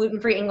like a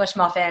gluten-free English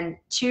muffin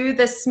to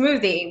the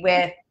smoothie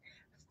with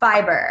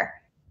fiber,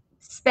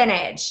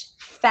 spinach,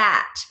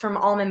 fat from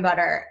almond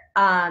butter,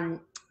 and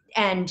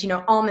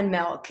almond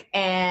milk,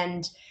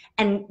 and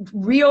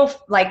real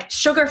like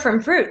sugar from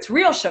fruits,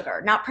 real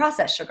sugar, not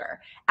processed sugar,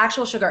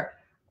 actual sugar.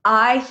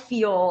 I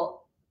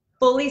feel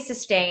fully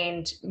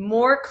sustained,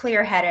 more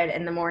clear-headed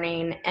in the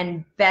morning,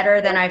 and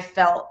better than I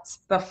felt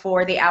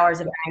before the hours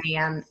of 9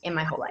 a.m. in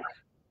my whole life.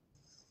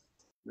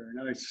 Very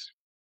nice.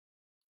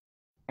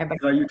 Everybody.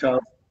 How about you, Tyler?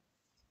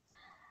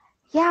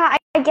 Yeah,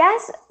 I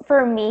guess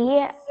for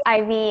me,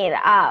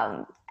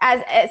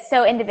 as it's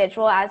so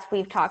individual, as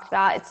we've talked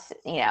about, it's,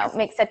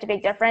 makes such a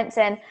big difference.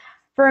 And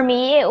for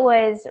me, it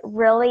was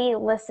really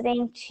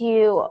listening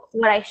to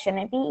what I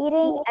shouldn't be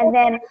eating, and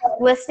then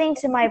listening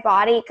to my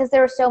body, because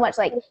there was so much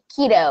like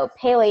keto,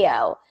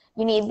 paleo,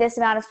 you need this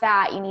amount of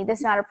fat, you need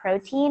this amount of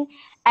protein.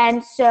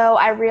 And so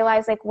I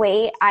realized like,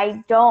 wait,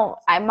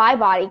 my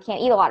body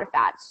can't eat a lot of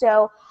fat.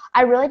 So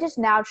I really just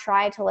now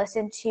try to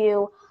listen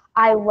to,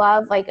 I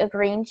love like a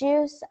green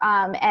juice,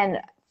 and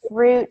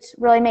fruit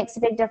really makes a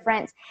big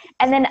difference.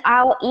 And then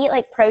I'll eat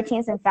like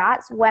proteins and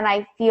fats when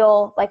I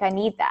feel like I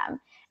need them.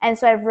 And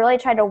so I've really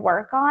tried to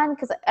work on,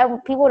 because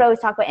people would always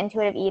talk about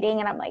intuitive eating,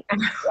 and I'm like,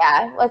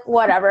 yeah, like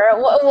whatever,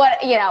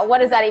 what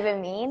does that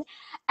even mean?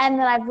 And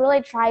then I've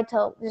really tried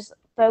to just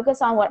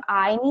focus on what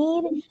I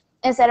need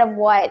instead of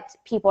what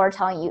people are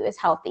telling you is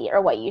healthy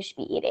or what you should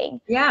be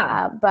eating.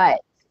 Yeah.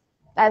 But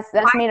that's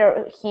made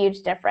a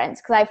huge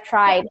difference, because I've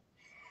tried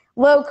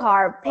low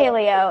carb,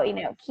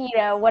 paleo,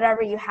 keto,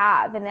 whatever you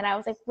have. And then I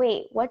was like,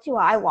 wait, what do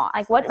I want?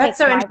 Like, what makes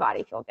my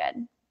body feel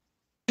good?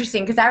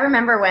 Interesting, because I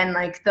remember when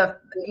like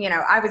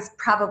I was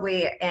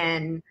probably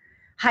in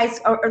high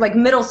school or like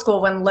middle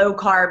school when low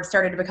carb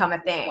started to become a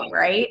thing,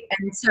 right?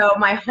 And so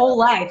my whole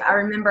life, I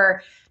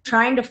remember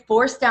trying to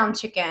force down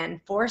chicken,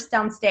 force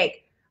down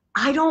steak.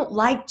 I don't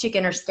like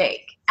chicken or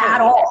steak at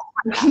all.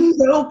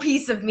 No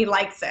piece of me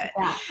likes it.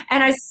 Yeah.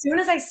 And as soon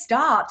as I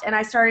stopped and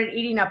I started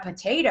eating a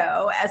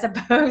potato as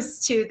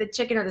opposed to the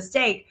chicken or the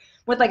steak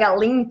with like a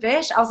lean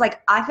fish, I was like,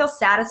 I feel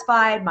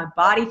satisfied. My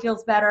body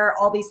feels better,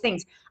 all these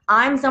things.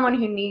 I'm someone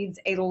who needs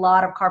a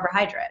lot of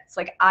carbohydrates.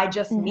 Like I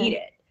just need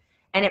it.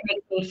 And it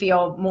makes me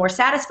feel more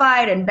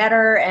satisfied and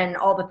better and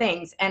all the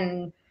things.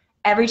 And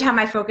every time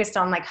I focused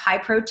on like high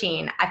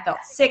protein, I felt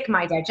sick.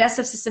 My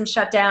digestive system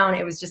shut down.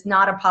 It was just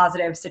not a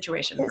positive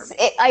situation for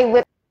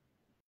me.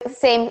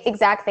 Same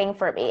exact thing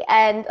for me.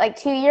 And like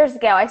 2 years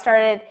ago, I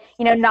started,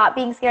 not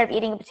being scared of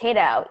eating a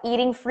potato,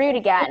 eating fruit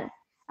again.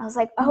 I was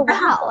like, oh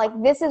wow, like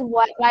this is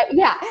what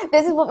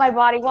my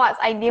body wants.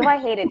 I knew I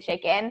hated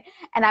chicken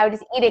and I would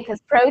just eat it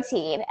because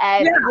protein.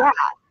 And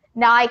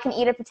now I can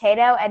eat a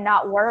potato and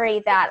not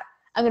worry that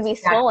I'm going to be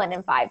swollen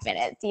in 5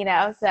 minutes,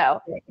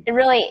 So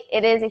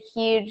it is a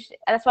huge,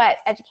 that's why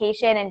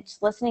education and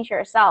just listening to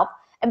yourself.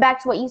 And back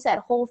to what you said,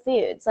 whole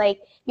foods, like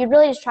you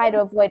really just try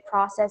to avoid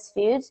processed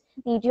foods.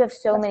 You do have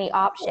so many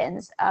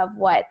options of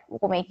what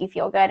will make you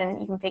feel good, and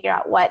you can figure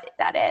out what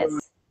that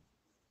is.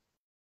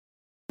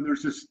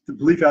 There's this the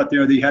belief out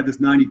there that you had this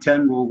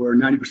 90-10 rule where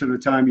 90% of the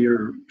time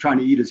you're trying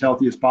to eat as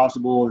healthy as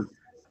possible, and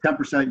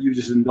 10% you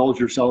just indulge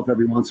yourself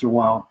every once in a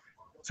while.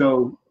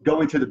 So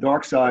going to the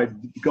dark side,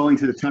 going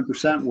to the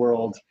 10%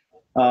 world,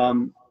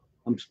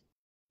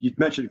 you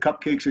mentioned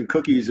cupcakes and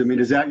cookies. I mean,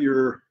 is that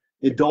your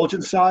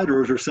indulgent side,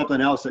 or is there something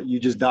else that you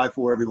just die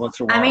for every once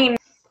in a while? I mean,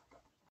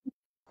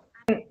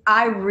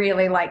 I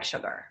really like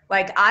sugar.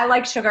 Like I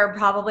like sugar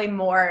probably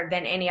more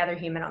than any other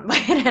human on the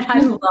planet. I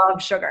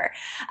love sugar.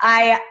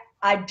 I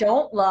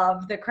don't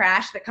love the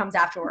crash that comes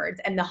afterwards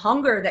and the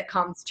hunger that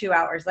comes 2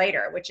 hours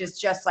later, which is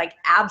just like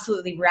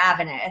absolutely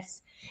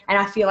ravenous. And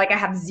I feel like I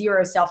have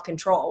zero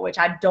self-control, which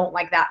I don't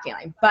like that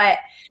feeling. But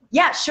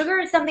yeah, sugar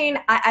is something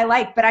I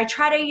like, but I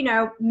try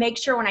to, make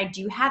sure when I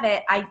do have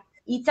it, I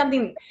eat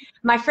something.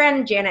 My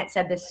friend Janet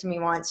said this to me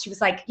once. She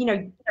was like,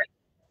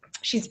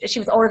 she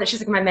was older,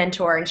 she's like my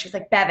mentor, and she was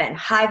like, Bevan,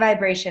 high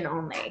vibration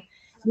only.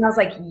 And I was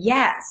like,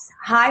 yes,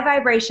 high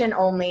vibration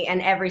only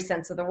in every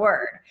sense of the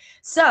word.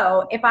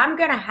 So if I'm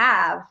going to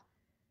have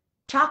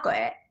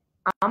chocolate,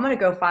 I'm going to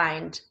go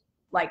find,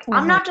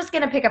 I'm not just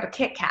going to pick up a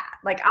Kit Kat.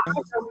 Like, I'm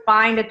going to go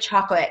find a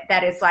chocolate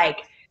that is,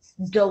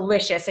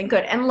 delicious and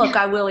good. And look,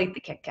 I will eat the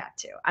Kit Kat,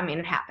 too. I mean,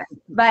 it happens.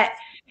 But,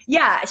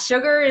 yeah,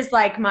 sugar is,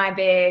 my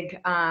big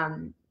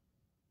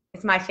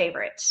it's my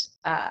favorite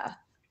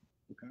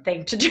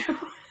thing to do.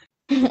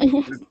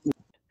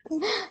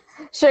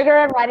 Sugar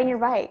and riding your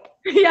bike.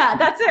 Yeah,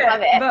 that's it.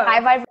 Love it. Both.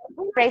 High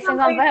vibrations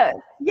on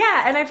both.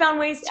 Yeah, and I found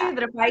ways, too,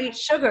 that if I eat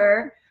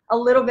sugar, a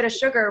little bit of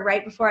sugar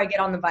right before I get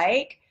on the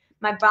bike,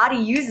 my body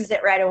uses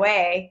it right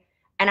away,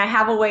 and I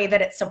have a way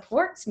that it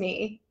supports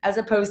me as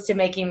opposed to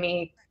making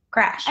me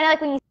crash. And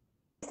when you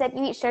said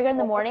you eat sugar in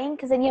the morning,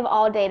 because then you have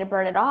all day to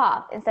burn it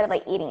off instead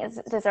of eating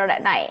dessert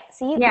at night.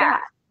 So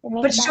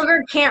but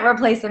sugar can't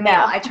replace a meal.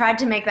 No. I tried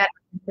to make that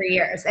for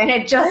years, and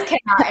it just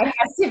cannot. It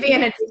has to be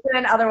an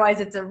addition,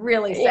 otherwise it's a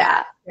really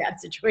sad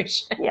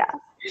situation. Yeah.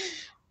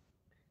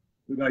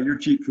 What about your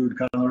cheat food,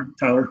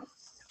 Tyler?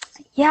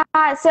 Yeah,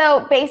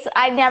 so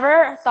I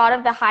never thought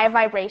of the high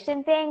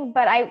vibration thing,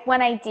 but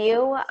when I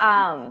do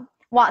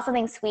want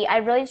something sweet, I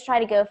really just try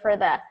to go for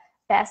the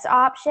best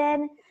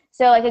option.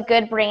 So like a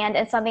good brand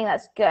and something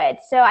that's good.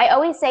 So I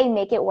always say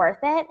make it worth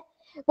it.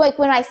 Like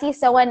when I see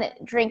someone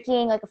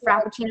drinking like a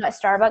Frappuccino at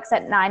Starbucks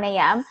at 9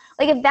 a.m.,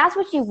 like if that's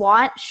what you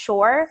want,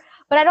 sure.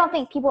 But I don't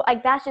think people,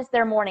 that's just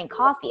their morning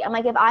coffee. I'm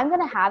like, if I'm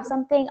going to have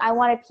something, I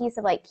want a piece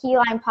of key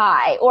lime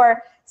pie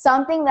or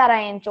something that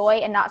I enjoy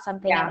and not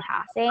something I'm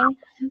passing.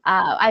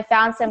 I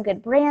found some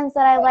good brands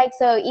that I like.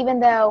 So even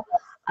though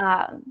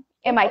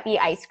it might be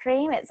ice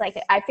cream, it's I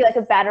feel like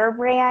a better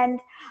brand.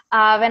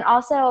 And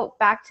also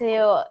back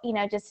to,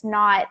 just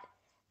not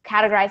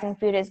categorizing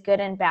food as good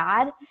and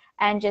bad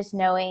and just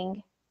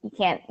knowing you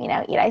can't,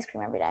 eat ice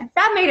cream every day.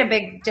 That made a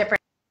big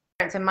difference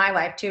in my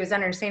life too, is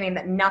understanding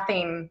that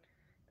nothing,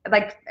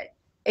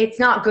 it's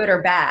not good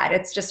or bad.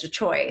 It's just a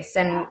choice,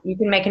 and you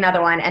can make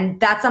another one. And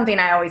that's something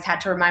I always had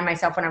to remind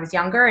myself when I was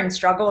younger and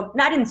struggled.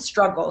 I didn't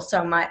struggle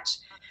so much.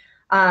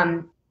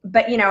 But,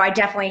 I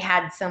definitely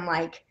had some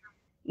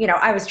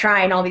I was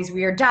trying all these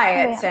weird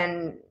diets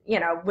and,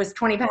 was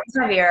 20 pounds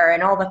heavier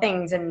and all the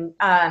things. And,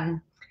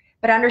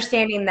 but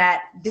understanding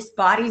that this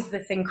body's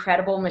this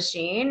incredible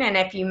machine. And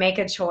if you make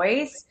a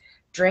choice,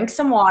 drink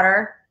some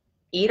water,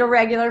 eat a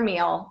regular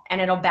meal,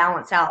 and it'll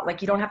balance out.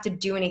 You don't have to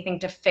do anything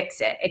to fix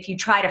it. If you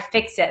try to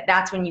fix it,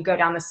 that's when you go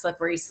down the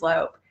slippery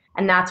slope.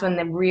 And that's when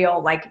the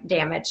real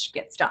damage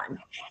gets done.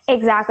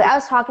 Exactly. I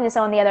was talking to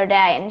someone the other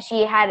day, and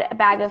she had a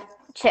bag of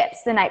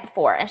chips the night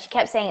before, and she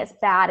kept saying it's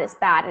bad, it's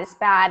bad, it's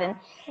bad. And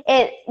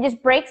it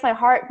just breaks my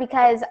heart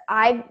because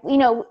I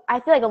feel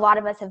like a lot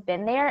of us have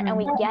been there and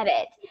we get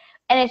it.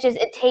 And it's just,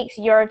 it takes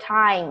your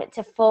time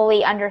to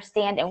fully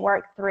understand and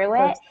work through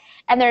it.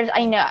 And there's,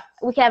 I know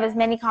we can have as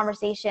many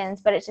conversations,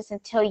 but it's just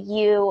until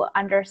you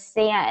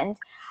understand.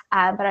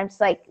 But I'm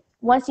just like,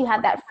 once you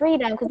have that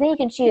freedom, because then you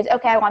can choose,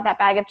 okay, I want that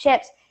bag of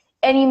chips,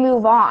 and you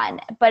move on.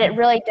 But it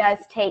really does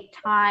take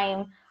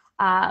time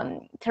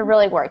to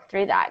really work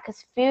through that,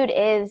 because food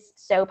is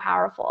so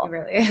powerful. It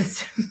really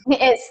is.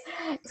 It's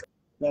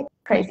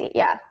crazy,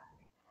 yeah.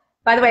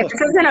 By the way, this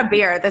isn't a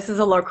beer. This is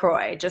a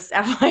LaCroix. Just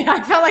FYI,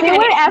 I felt like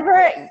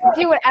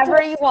do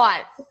whatever you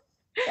want.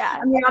 Yeah.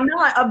 I mean, I'm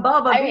not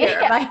above a beer.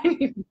 Yeah.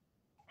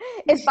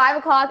 It's 5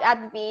 o'clock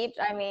at the beach.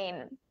 I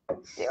mean,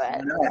 do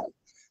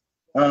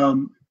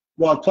it.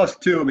 Well, plus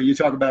two, I mean, you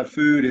talk about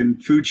food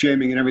and food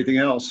shaming and everything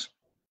else.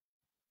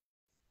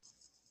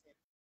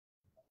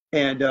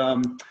 And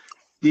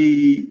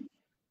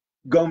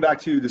going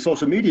back to the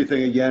social media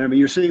thing again, I mean,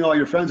 you're seeing all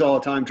your friends all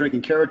the time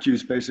drinking carrot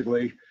juice,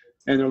 basically,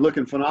 and they're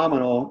looking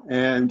phenomenal.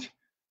 And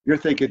you're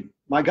thinking,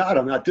 my God,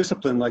 I'm not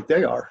disciplined like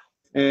they are.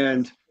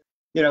 And,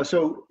 you know,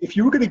 so if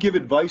you were going to give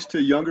advice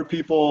to younger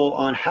people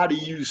on how to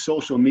use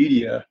social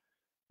media,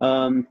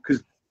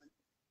 because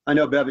I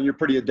know, Bevan, you're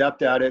pretty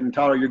adept at it, and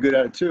Tyler, you're good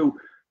at it too.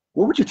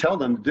 What would you tell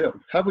them to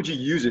do? How would you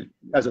use it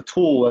as a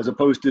tool as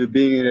opposed to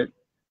being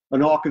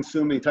an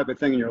all-consuming type of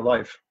thing in your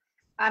life?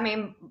 I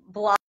mean,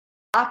 block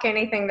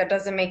anything that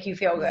doesn't make you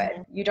feel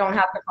good. You don't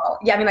have to follow.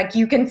 Yeah, I mean, like,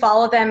 you can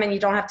follow them and you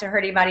don't have to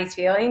hurt anybody's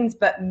feelings,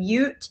 but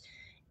mute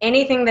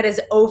anything that is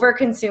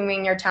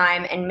over-consuming your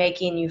time and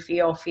making you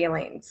feel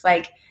feelings.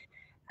 Like,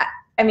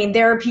 I mean,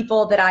 there are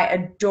people that I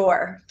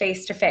adore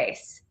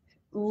face-to-face.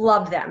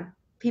 Love them.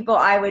 People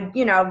I would,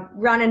 you know,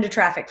 run into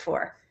traffic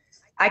for.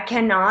 I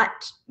cannot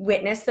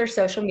witness their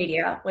social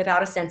media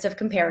without a sense of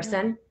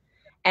comparison.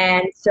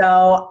 And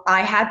so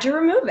I had to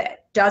remove it.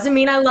 Doesn't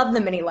mean I love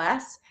them any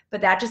less,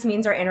 but that just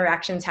means our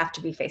interactions have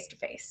to be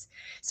face-to-face.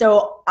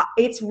 So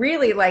it's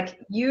really like,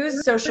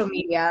 use social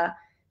media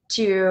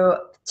to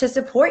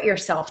support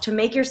yourself, to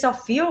make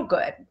yourself feel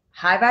good,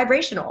 high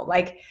vibrational.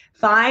 Like,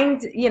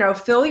 find, you know,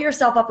 fill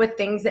yourself up with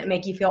things that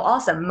make you feel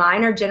awesome.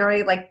 Mine are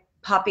generally like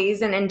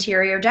puppies and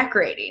interior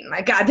decorating.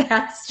 Like, God,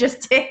 that's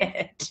just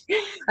it.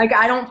 Like,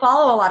 I don't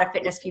follow a lot of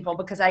fitness people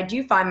because I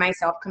do find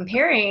myself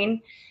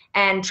comparing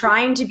and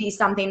trying to be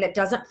something that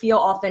doesn't feel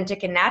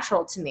authentic and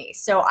natural to me.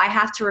 So I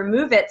have to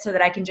remove it so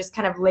that I can just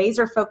kind of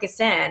laser focus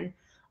in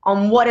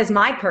on what is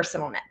my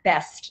personal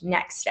best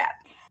next step.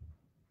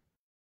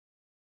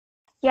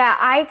 Yeah,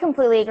 I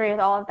completely agree with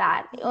all of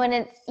that.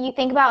 When you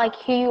think about like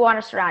who you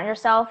want to surround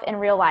yourself in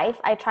real life,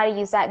 I try to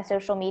use that in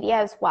social media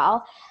as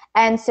well.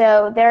 And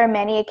so there are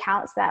many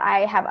accounts that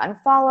I have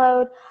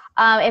unfollowed.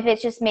 If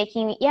it's just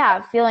making me,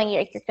 feeling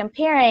like you're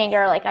comparing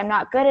or like I'm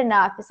not good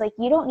enough, it's like,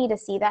 you don't need to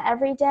see that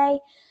every day.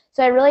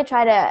 So I really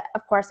try to,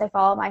 of course, I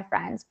follow my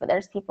friends, but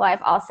there's people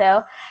I've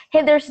also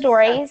hid their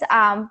stories.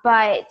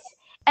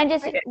 And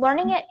just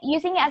learning it,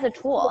 using it as a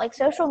tool. Like,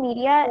 social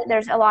media,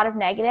 there's a lot of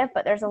negative,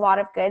 but there's a lot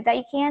of good that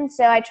you can.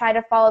 So I try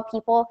to follow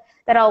people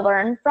that I'll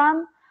learn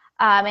from,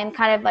 and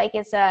kind of like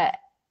it's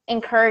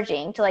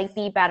encouraging to like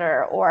be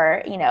better,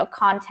 or, you know,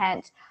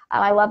 content.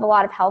 I love a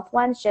lot of health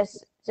ones,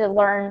 just to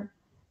learn,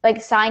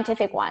 like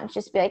scientific ones,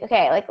 just be like,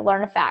 okay, like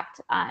learn a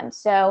fact.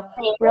 So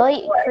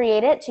really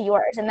create it to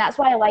yours. And that's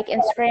why I like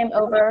Instagram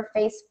over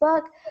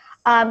Facebook,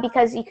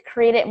 because you can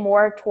create it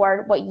more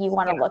toward what you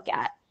want to look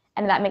at.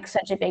 And that makes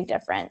such a big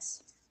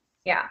difference.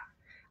 Yeah.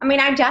 I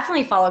mean, I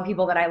definitely follow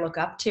people that I look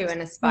up to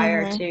and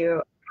aspire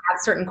to have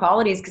certain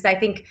qualities, because I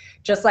think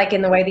just like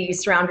in the way that you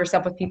surround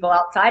yourself with people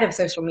outside of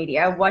social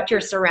media, what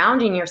you're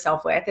surrounding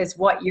yourself with is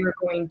what you're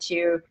going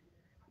to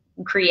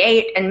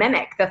create and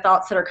mimic, the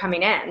thoughts that are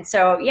coming in.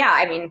 So yeah,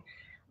 I mean,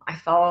 I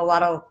follow a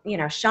lot of, you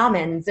know,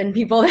 shamans and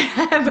people that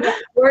have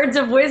words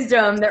of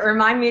wisdom that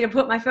remind me to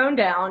put my phone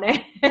down.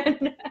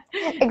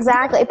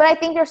 Exactly. But I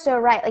think you're so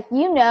right. Like,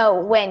 you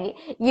know, when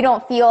you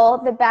don't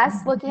feel the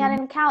best looking at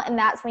an account, and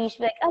that's when you should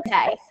be like,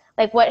 okay,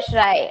 like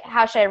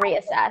how should I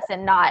reassess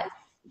and not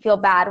feel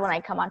bad when I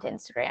come onto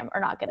Instagram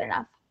or not good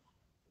enough.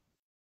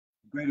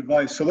 Great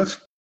advice. So let's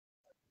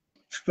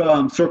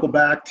circle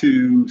back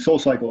to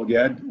SoulCycle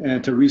again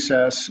and to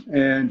Recess.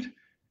 And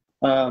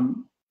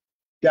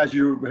as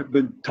you have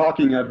been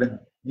talking, I've been,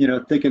 you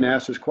know, thinking to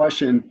ask this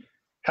question: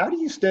 how do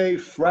you stay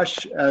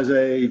fresh as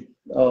a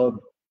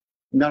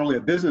not only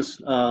a business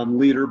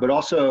leader, but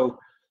also,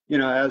 you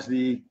know, as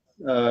the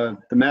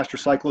master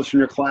cyclist in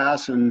your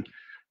class, and,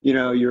 you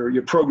know,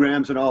 your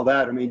programs and all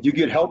that? I mean, do you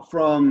get help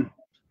from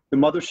the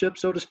mothership,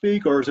 so to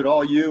speak, or is it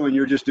all you and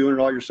you're just doing it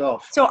all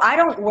yourself? So I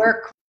don't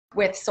work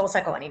with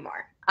SoulCycle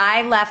anymore.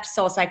 I left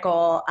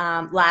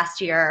SoulCycle last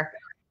year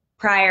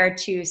prior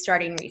to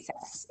starting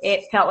Recess.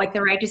 It felt like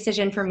the right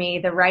decision for me,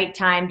 the right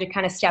time to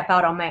kind of step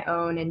out on my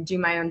own and do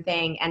my own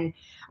thing. And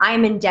I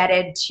am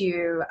indebted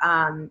to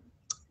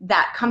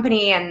that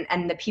company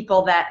and the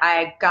people that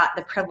I got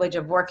the privilege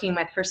of working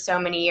with for so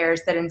many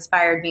years that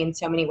inspired me in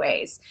so many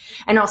ways.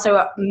 And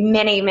also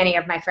many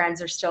of my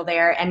friends are still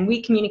there, and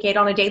we communicate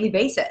on a daily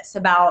basis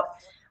about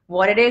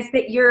what it is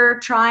that you're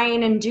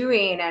trying and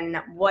doing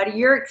and what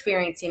you're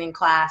experiencing in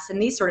class and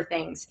these sort of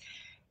things.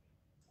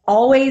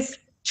 always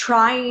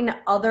trying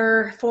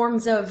other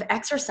forms of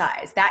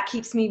exercise. That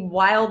keeps me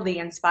wildly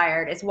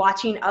inspired, is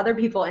watching other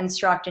people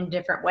instruct in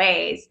different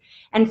ways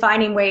and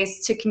finding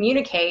ways to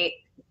communicate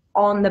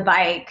on the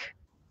bike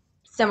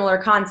similar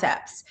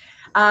concepts.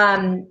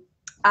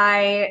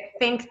 I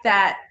think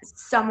that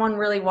someone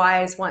really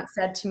wise once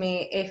said to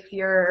me, if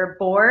you're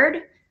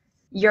bored,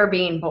 you're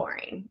being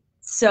boring.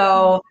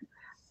 So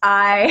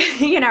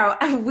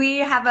we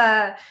have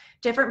a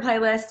different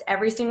playlist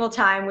every single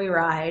time we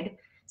ride.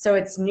 So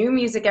it's new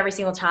music every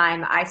single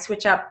time. I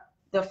switch up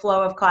the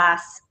flow of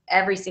class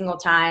every single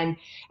time,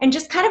 and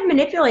just kind of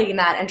manipulating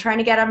that and trying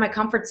to get out of my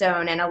comfort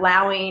zone and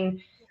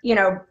allowing,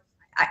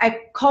 I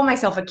call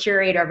myself a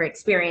curator of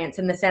experience,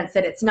 in the sense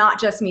that it's not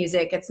just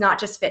music, it's not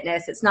just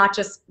fitness, it's not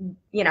just,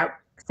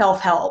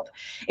 self-help.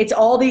 It's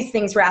all these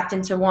things wrapped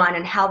into one,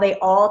 and how they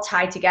all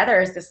tie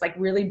together is this like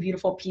really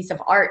beautiful piece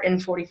of art in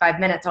 45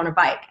 minutes on a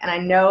bike. And I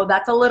know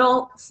that's a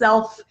little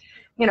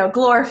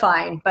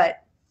glorifying,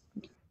 but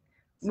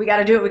we got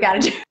to do what we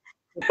got to do.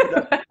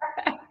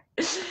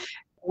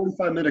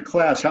 45-minute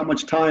class, how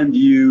much time do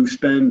you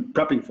spend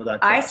prepping for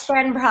that class? I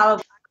spend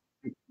probably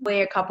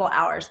a couple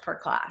hours per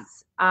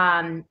class.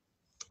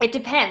 It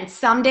depends.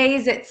 Some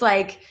days it's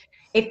like,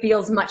 it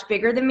feels much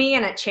bigger than me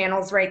and it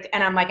channels right.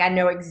 And I'm like, I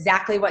know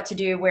exactly what to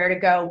do, where to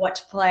go, what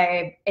to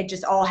play. It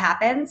just all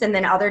happens. And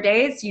then other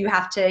days you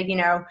have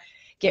to,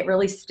 get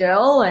really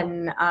still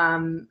and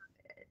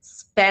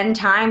spend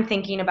time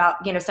thinking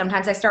about,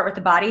 sometimes I start with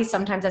the body,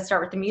 sometimes I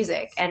start with the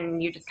music,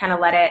 and you just kind of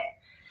let it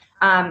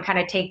kind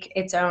of take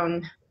its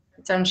own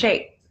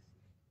shape.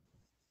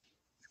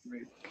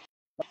 Great.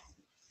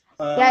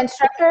 Yeah,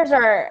 instructors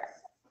are,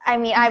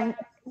 I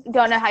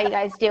don't know how you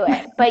guys do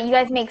it, but you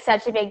guys make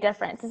such a big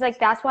difference. It's like,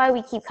 that's why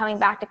we keep coming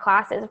back to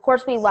classes. Of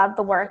course, we love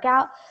the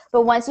workout,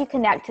 but once you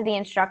connect to the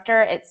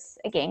instructor, it's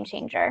a game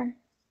changer.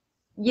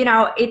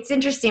 It's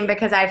interesting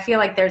because I feel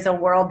like there's a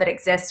world that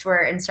exists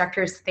where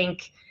instructors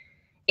think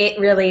it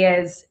really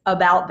is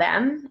about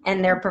them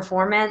and their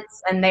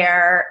performance and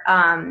their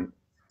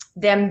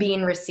them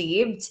being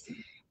received.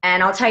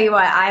 And I'll tell you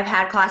what, I've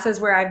had classes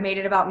where I've made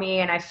it about me,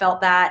 and I felt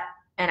that,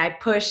 and I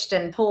pushed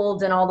and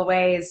pulled in all the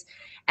ways,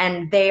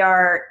 and they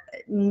are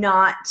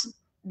not,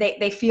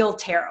 they feel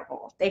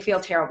terrible. They feel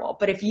terrible.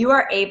 But if you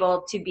are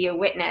able to be a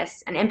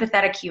witness, an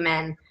empathetic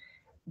human,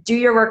 do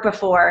your work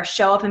before,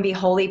 show up and be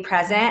wholly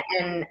present,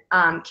 and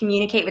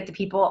communicate with the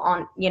people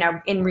on,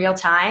 in real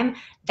time,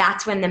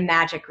 that's when the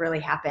magic really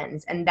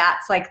happens. And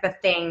that's like the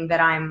thing that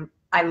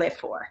I live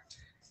for.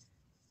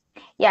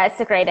 Yeah, it's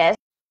the greatest.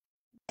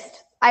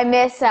 I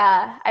miss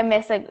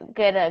a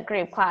good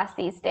group class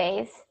these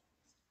days,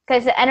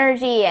 because the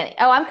energy and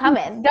I'm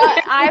coming.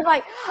 I've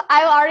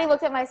already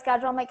looked at my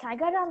schedule. I'm like, can I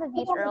go down to the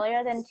beach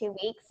earlier than 2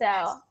 weeks?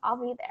 So I'll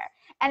be there.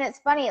 And it's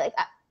funny, like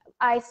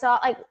I saw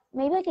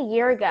maybe a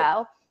year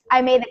ago,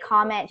 I made a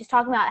comment just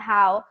talking about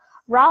how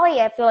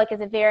Raleigh, I feel like,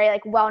 is a very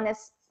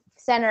wellness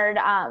centered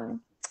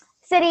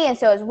city, and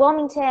so is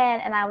Wilmington.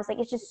 And I was like,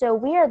 it's just so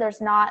weird.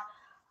 There's not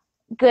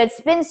good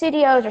spin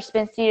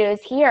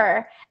studios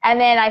here. And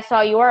then I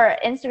saw your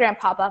Instagram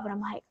pop up, and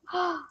I'm like,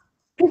 oh,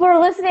 people are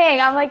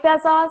listening. I'm like,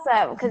 that's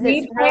awesome, because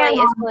it's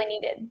really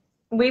needed.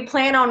 We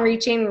plan on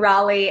reaching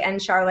Raleigh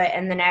and Charlotte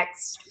in the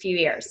next few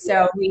years.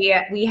 So we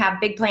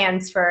have big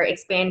plans for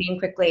expanding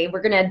quickly.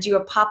 We're going to do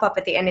a pop-up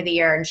at the end of the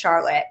year in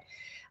Charlotte,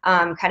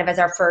 kind of as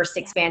our first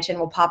expansion.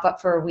 We'll pop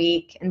up for a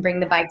week and bring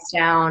the bikes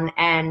down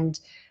and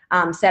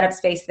set up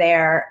space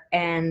there.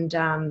 And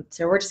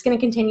so we're just going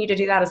to continue to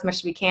do that as much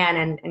as we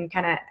can. And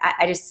kind of,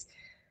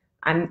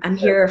 I'm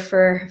here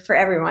for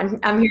everyone.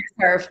 I'm here to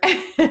serve.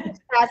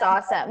 That's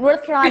awesome.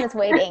 North Carolina's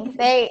waiting.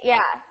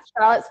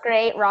 Charlotte's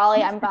great.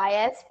 Raleigh, I'm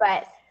biased,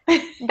 but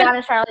down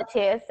in Charlotte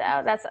too.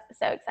 So that's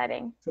so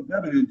exciting. So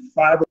Bevan, in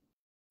 5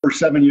 or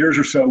 7 years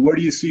or so, where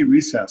do you see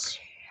Recess?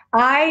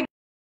 I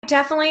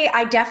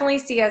definitely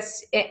see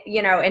us,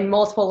 in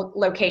multiple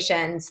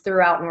locations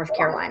throughout North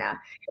Carolina.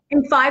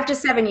 In 5 to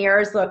 7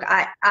 years, look,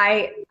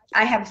 I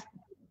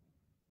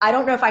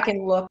don't know if I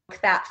can look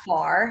that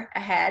far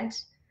ahead.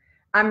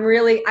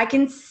 I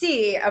can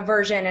see a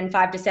version in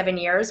 5 to 7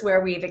 years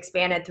where we've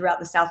expanded throughout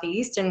the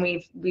Southeast, and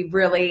we've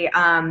really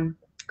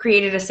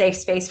created a safe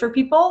space for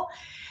people.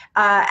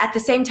 At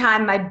the same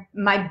time,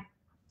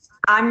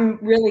 I'm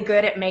really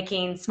good at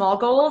making small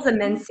goals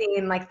and then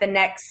seeing the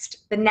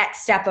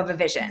next step of a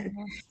vision.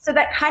 So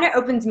that kind of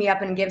opens me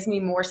up and gives me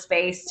more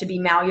space to be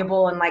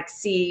malleable and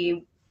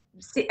see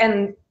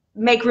and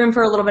make room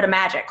for a little bit of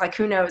magic.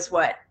 Who knows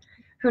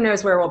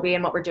where we'll be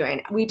and what we're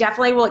doing. We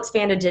definitely will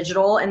expand to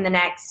digital in the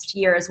next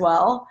year as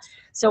well.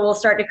 So we'll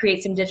start to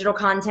create some digital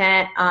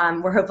content.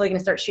 We're hopefully going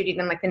to start shooting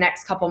them the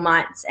next couple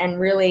months and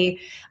really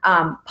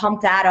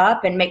pump that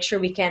up and make sure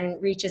we can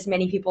reach as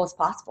many people as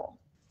possible.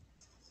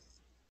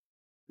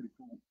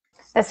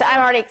 I'm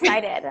already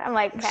excited. I'm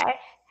like, okay,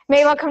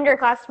 maybe I'll come to your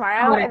class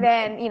tomorrow and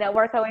then,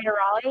 work our way to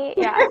Raleigh.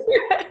 Yeah.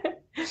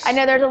 I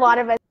know there's a lot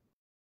of us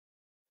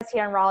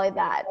here in Raleigh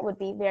that would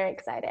be very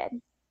excited.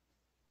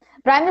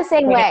 But I'm the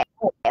same way.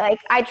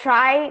 I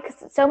try,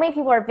 because so many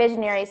people are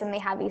visionaries and they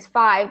have these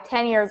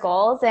 5-10 year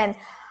goals. And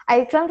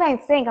I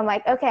sometimes think, I'm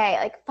like, okay,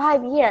 like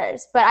 5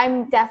 years, but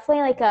I'm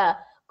definitely like a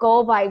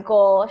goal by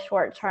goal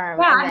short term,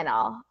 and then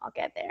I'll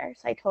get there.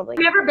 So I totally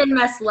I've never been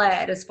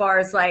misled as far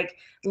as like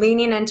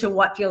leaning into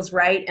what feels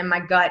right in my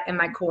gut and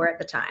my core at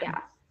the time.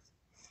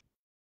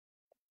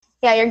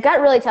 Yeah, your gut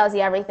really tells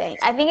you everything.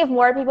 I think if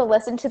more people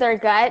listen to their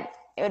gut,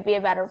 it would be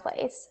a better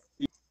place.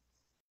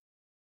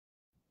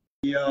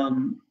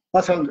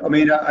 That sounds, I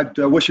mean,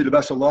 I wish you the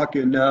best of luck,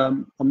 and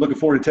I'm looking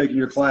forward to taking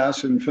your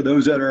class. And for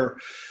those that are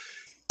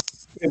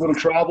able to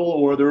travel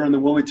or they're in the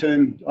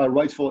Wilmington,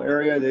 Wrightsville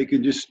area, they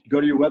can just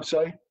go to your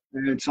website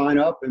and sign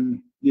up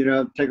and,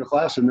 take a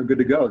class, and they're good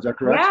to go. Is that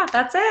correct? Yeah,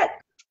 that's it.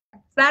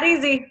 It's that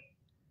easy.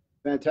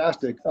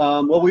 Fantastic.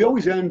 Well, we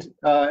always end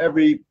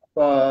every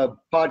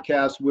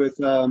podcast with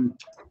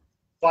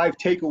 5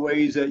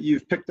 takeaways that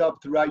you've picked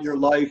up throughout your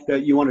life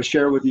that you want to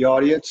share with the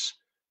audience.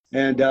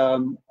 And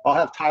I'll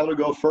have Tyler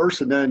go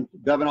first, and then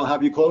Devin, I'll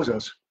have you close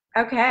us.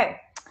 Okay.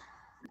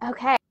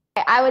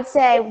 I would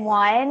say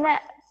 1,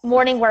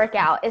 morning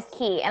workout is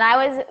key. And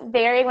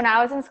when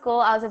I was in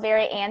school, I was a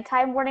very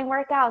anti-morning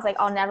workout. I was like,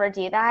 I'll never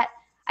do that.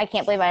 I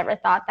can't believe I ever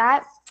thought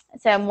that.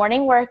 So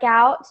morning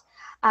workout,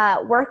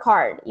 work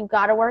hard. You've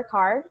got to work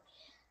hard.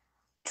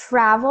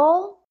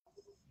 Travel.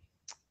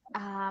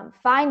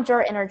 Find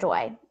your inner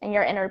joy and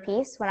your inner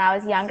peace. When I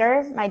was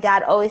younger, my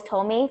dad always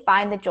told me,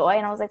 find the joy.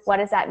 And I was like, what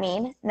does that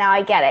mean? Now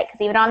I get it.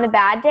 Because even on the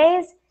bad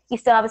days, you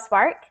still have a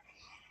spark.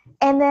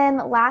 And then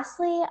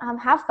lastly,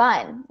 have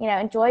fun.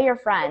 Enjoy your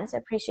friends.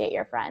 Appreciate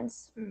your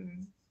friends.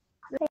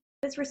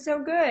 These were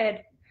so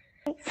good.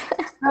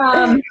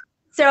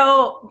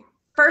 So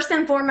first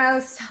and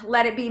foremost,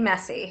 let it be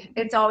messy.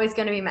 It's always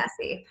going to be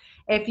messy.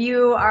 If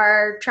you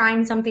are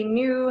trying something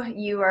new,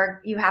 you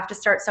have to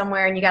start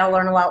somewhere, and you got to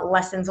learn a lot of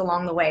lessons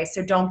along the way.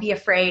 So don't be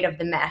afraid of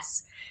the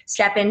mess.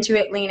 Step into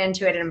it, lean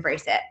into it, and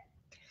embrace it.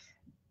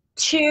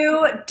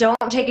 2, don't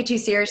take it too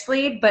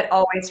seriously, but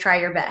always try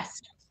your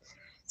best.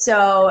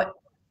 So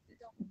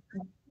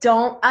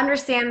don't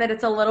understand that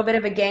it's a little bit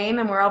of a game,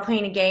 and we're all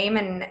playing a game,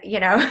 and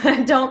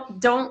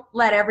don't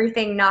let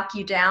everything knock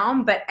you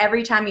down, but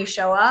every time you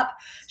show up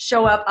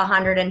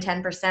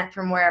 110%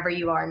 from wherever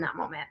you are in that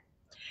moment.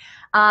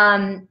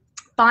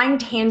 Find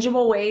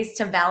tangible ways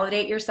to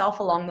validate yourself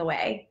along the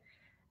way,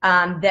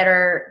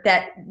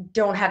 that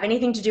don't have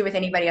anything to do with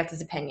anybody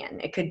else's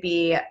opinion. It could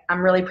be,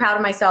 I'm really proud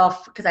of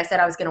myself because I said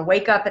I was going to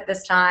wake up at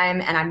this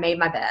time and I made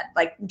my bed.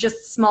 Like,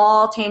 just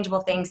small tangible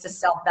things to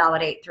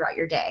self-validate throughout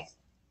your day.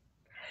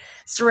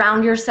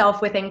 Surround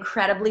yourself with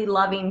incredibly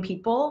loving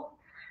people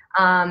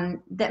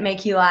that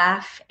make you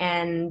laugh,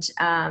 and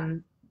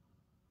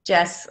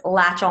just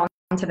latch on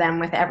to them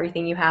with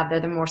everything you have. They're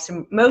the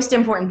most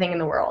important thing in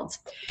the world.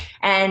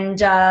 And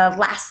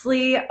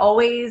lastly,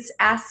 always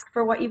ask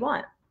for what you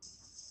want.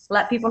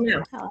 Let people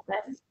know.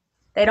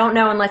 They don't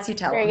know unless you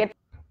tell them. Very good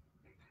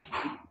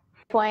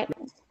point.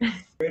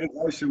 Great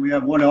advice. And we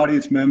have one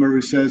audience member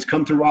who says,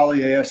 come to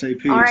Raleigh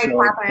ASAP. All right,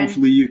 so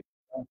hopefully you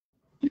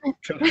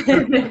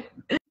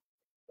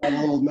a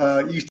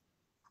little east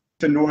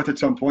to north at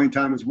some point in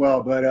time as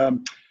well. But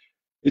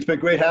it's been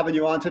great having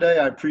you on today.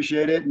 I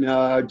appreciate it. And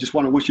I just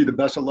want to wish you the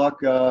best of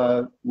luck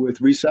with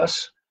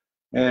Recess.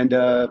 And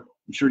I'm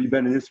sure you've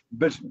been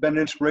an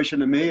inspiration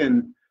to me.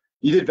 And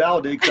you did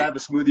validate, because I have a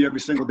smoothie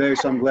every single day.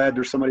 So I'm glad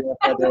there's somebody else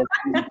out there.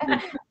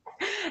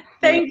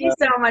 Thank you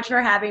so much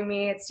for having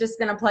me. It's just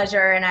been a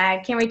pleasure. And I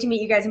can't wait to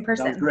meet you guys in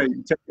person. Sounds great.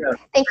 Take care.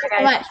 Thank you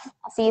so much.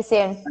 I'll see you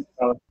soon. Thanks,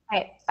 all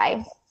right,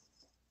 bye.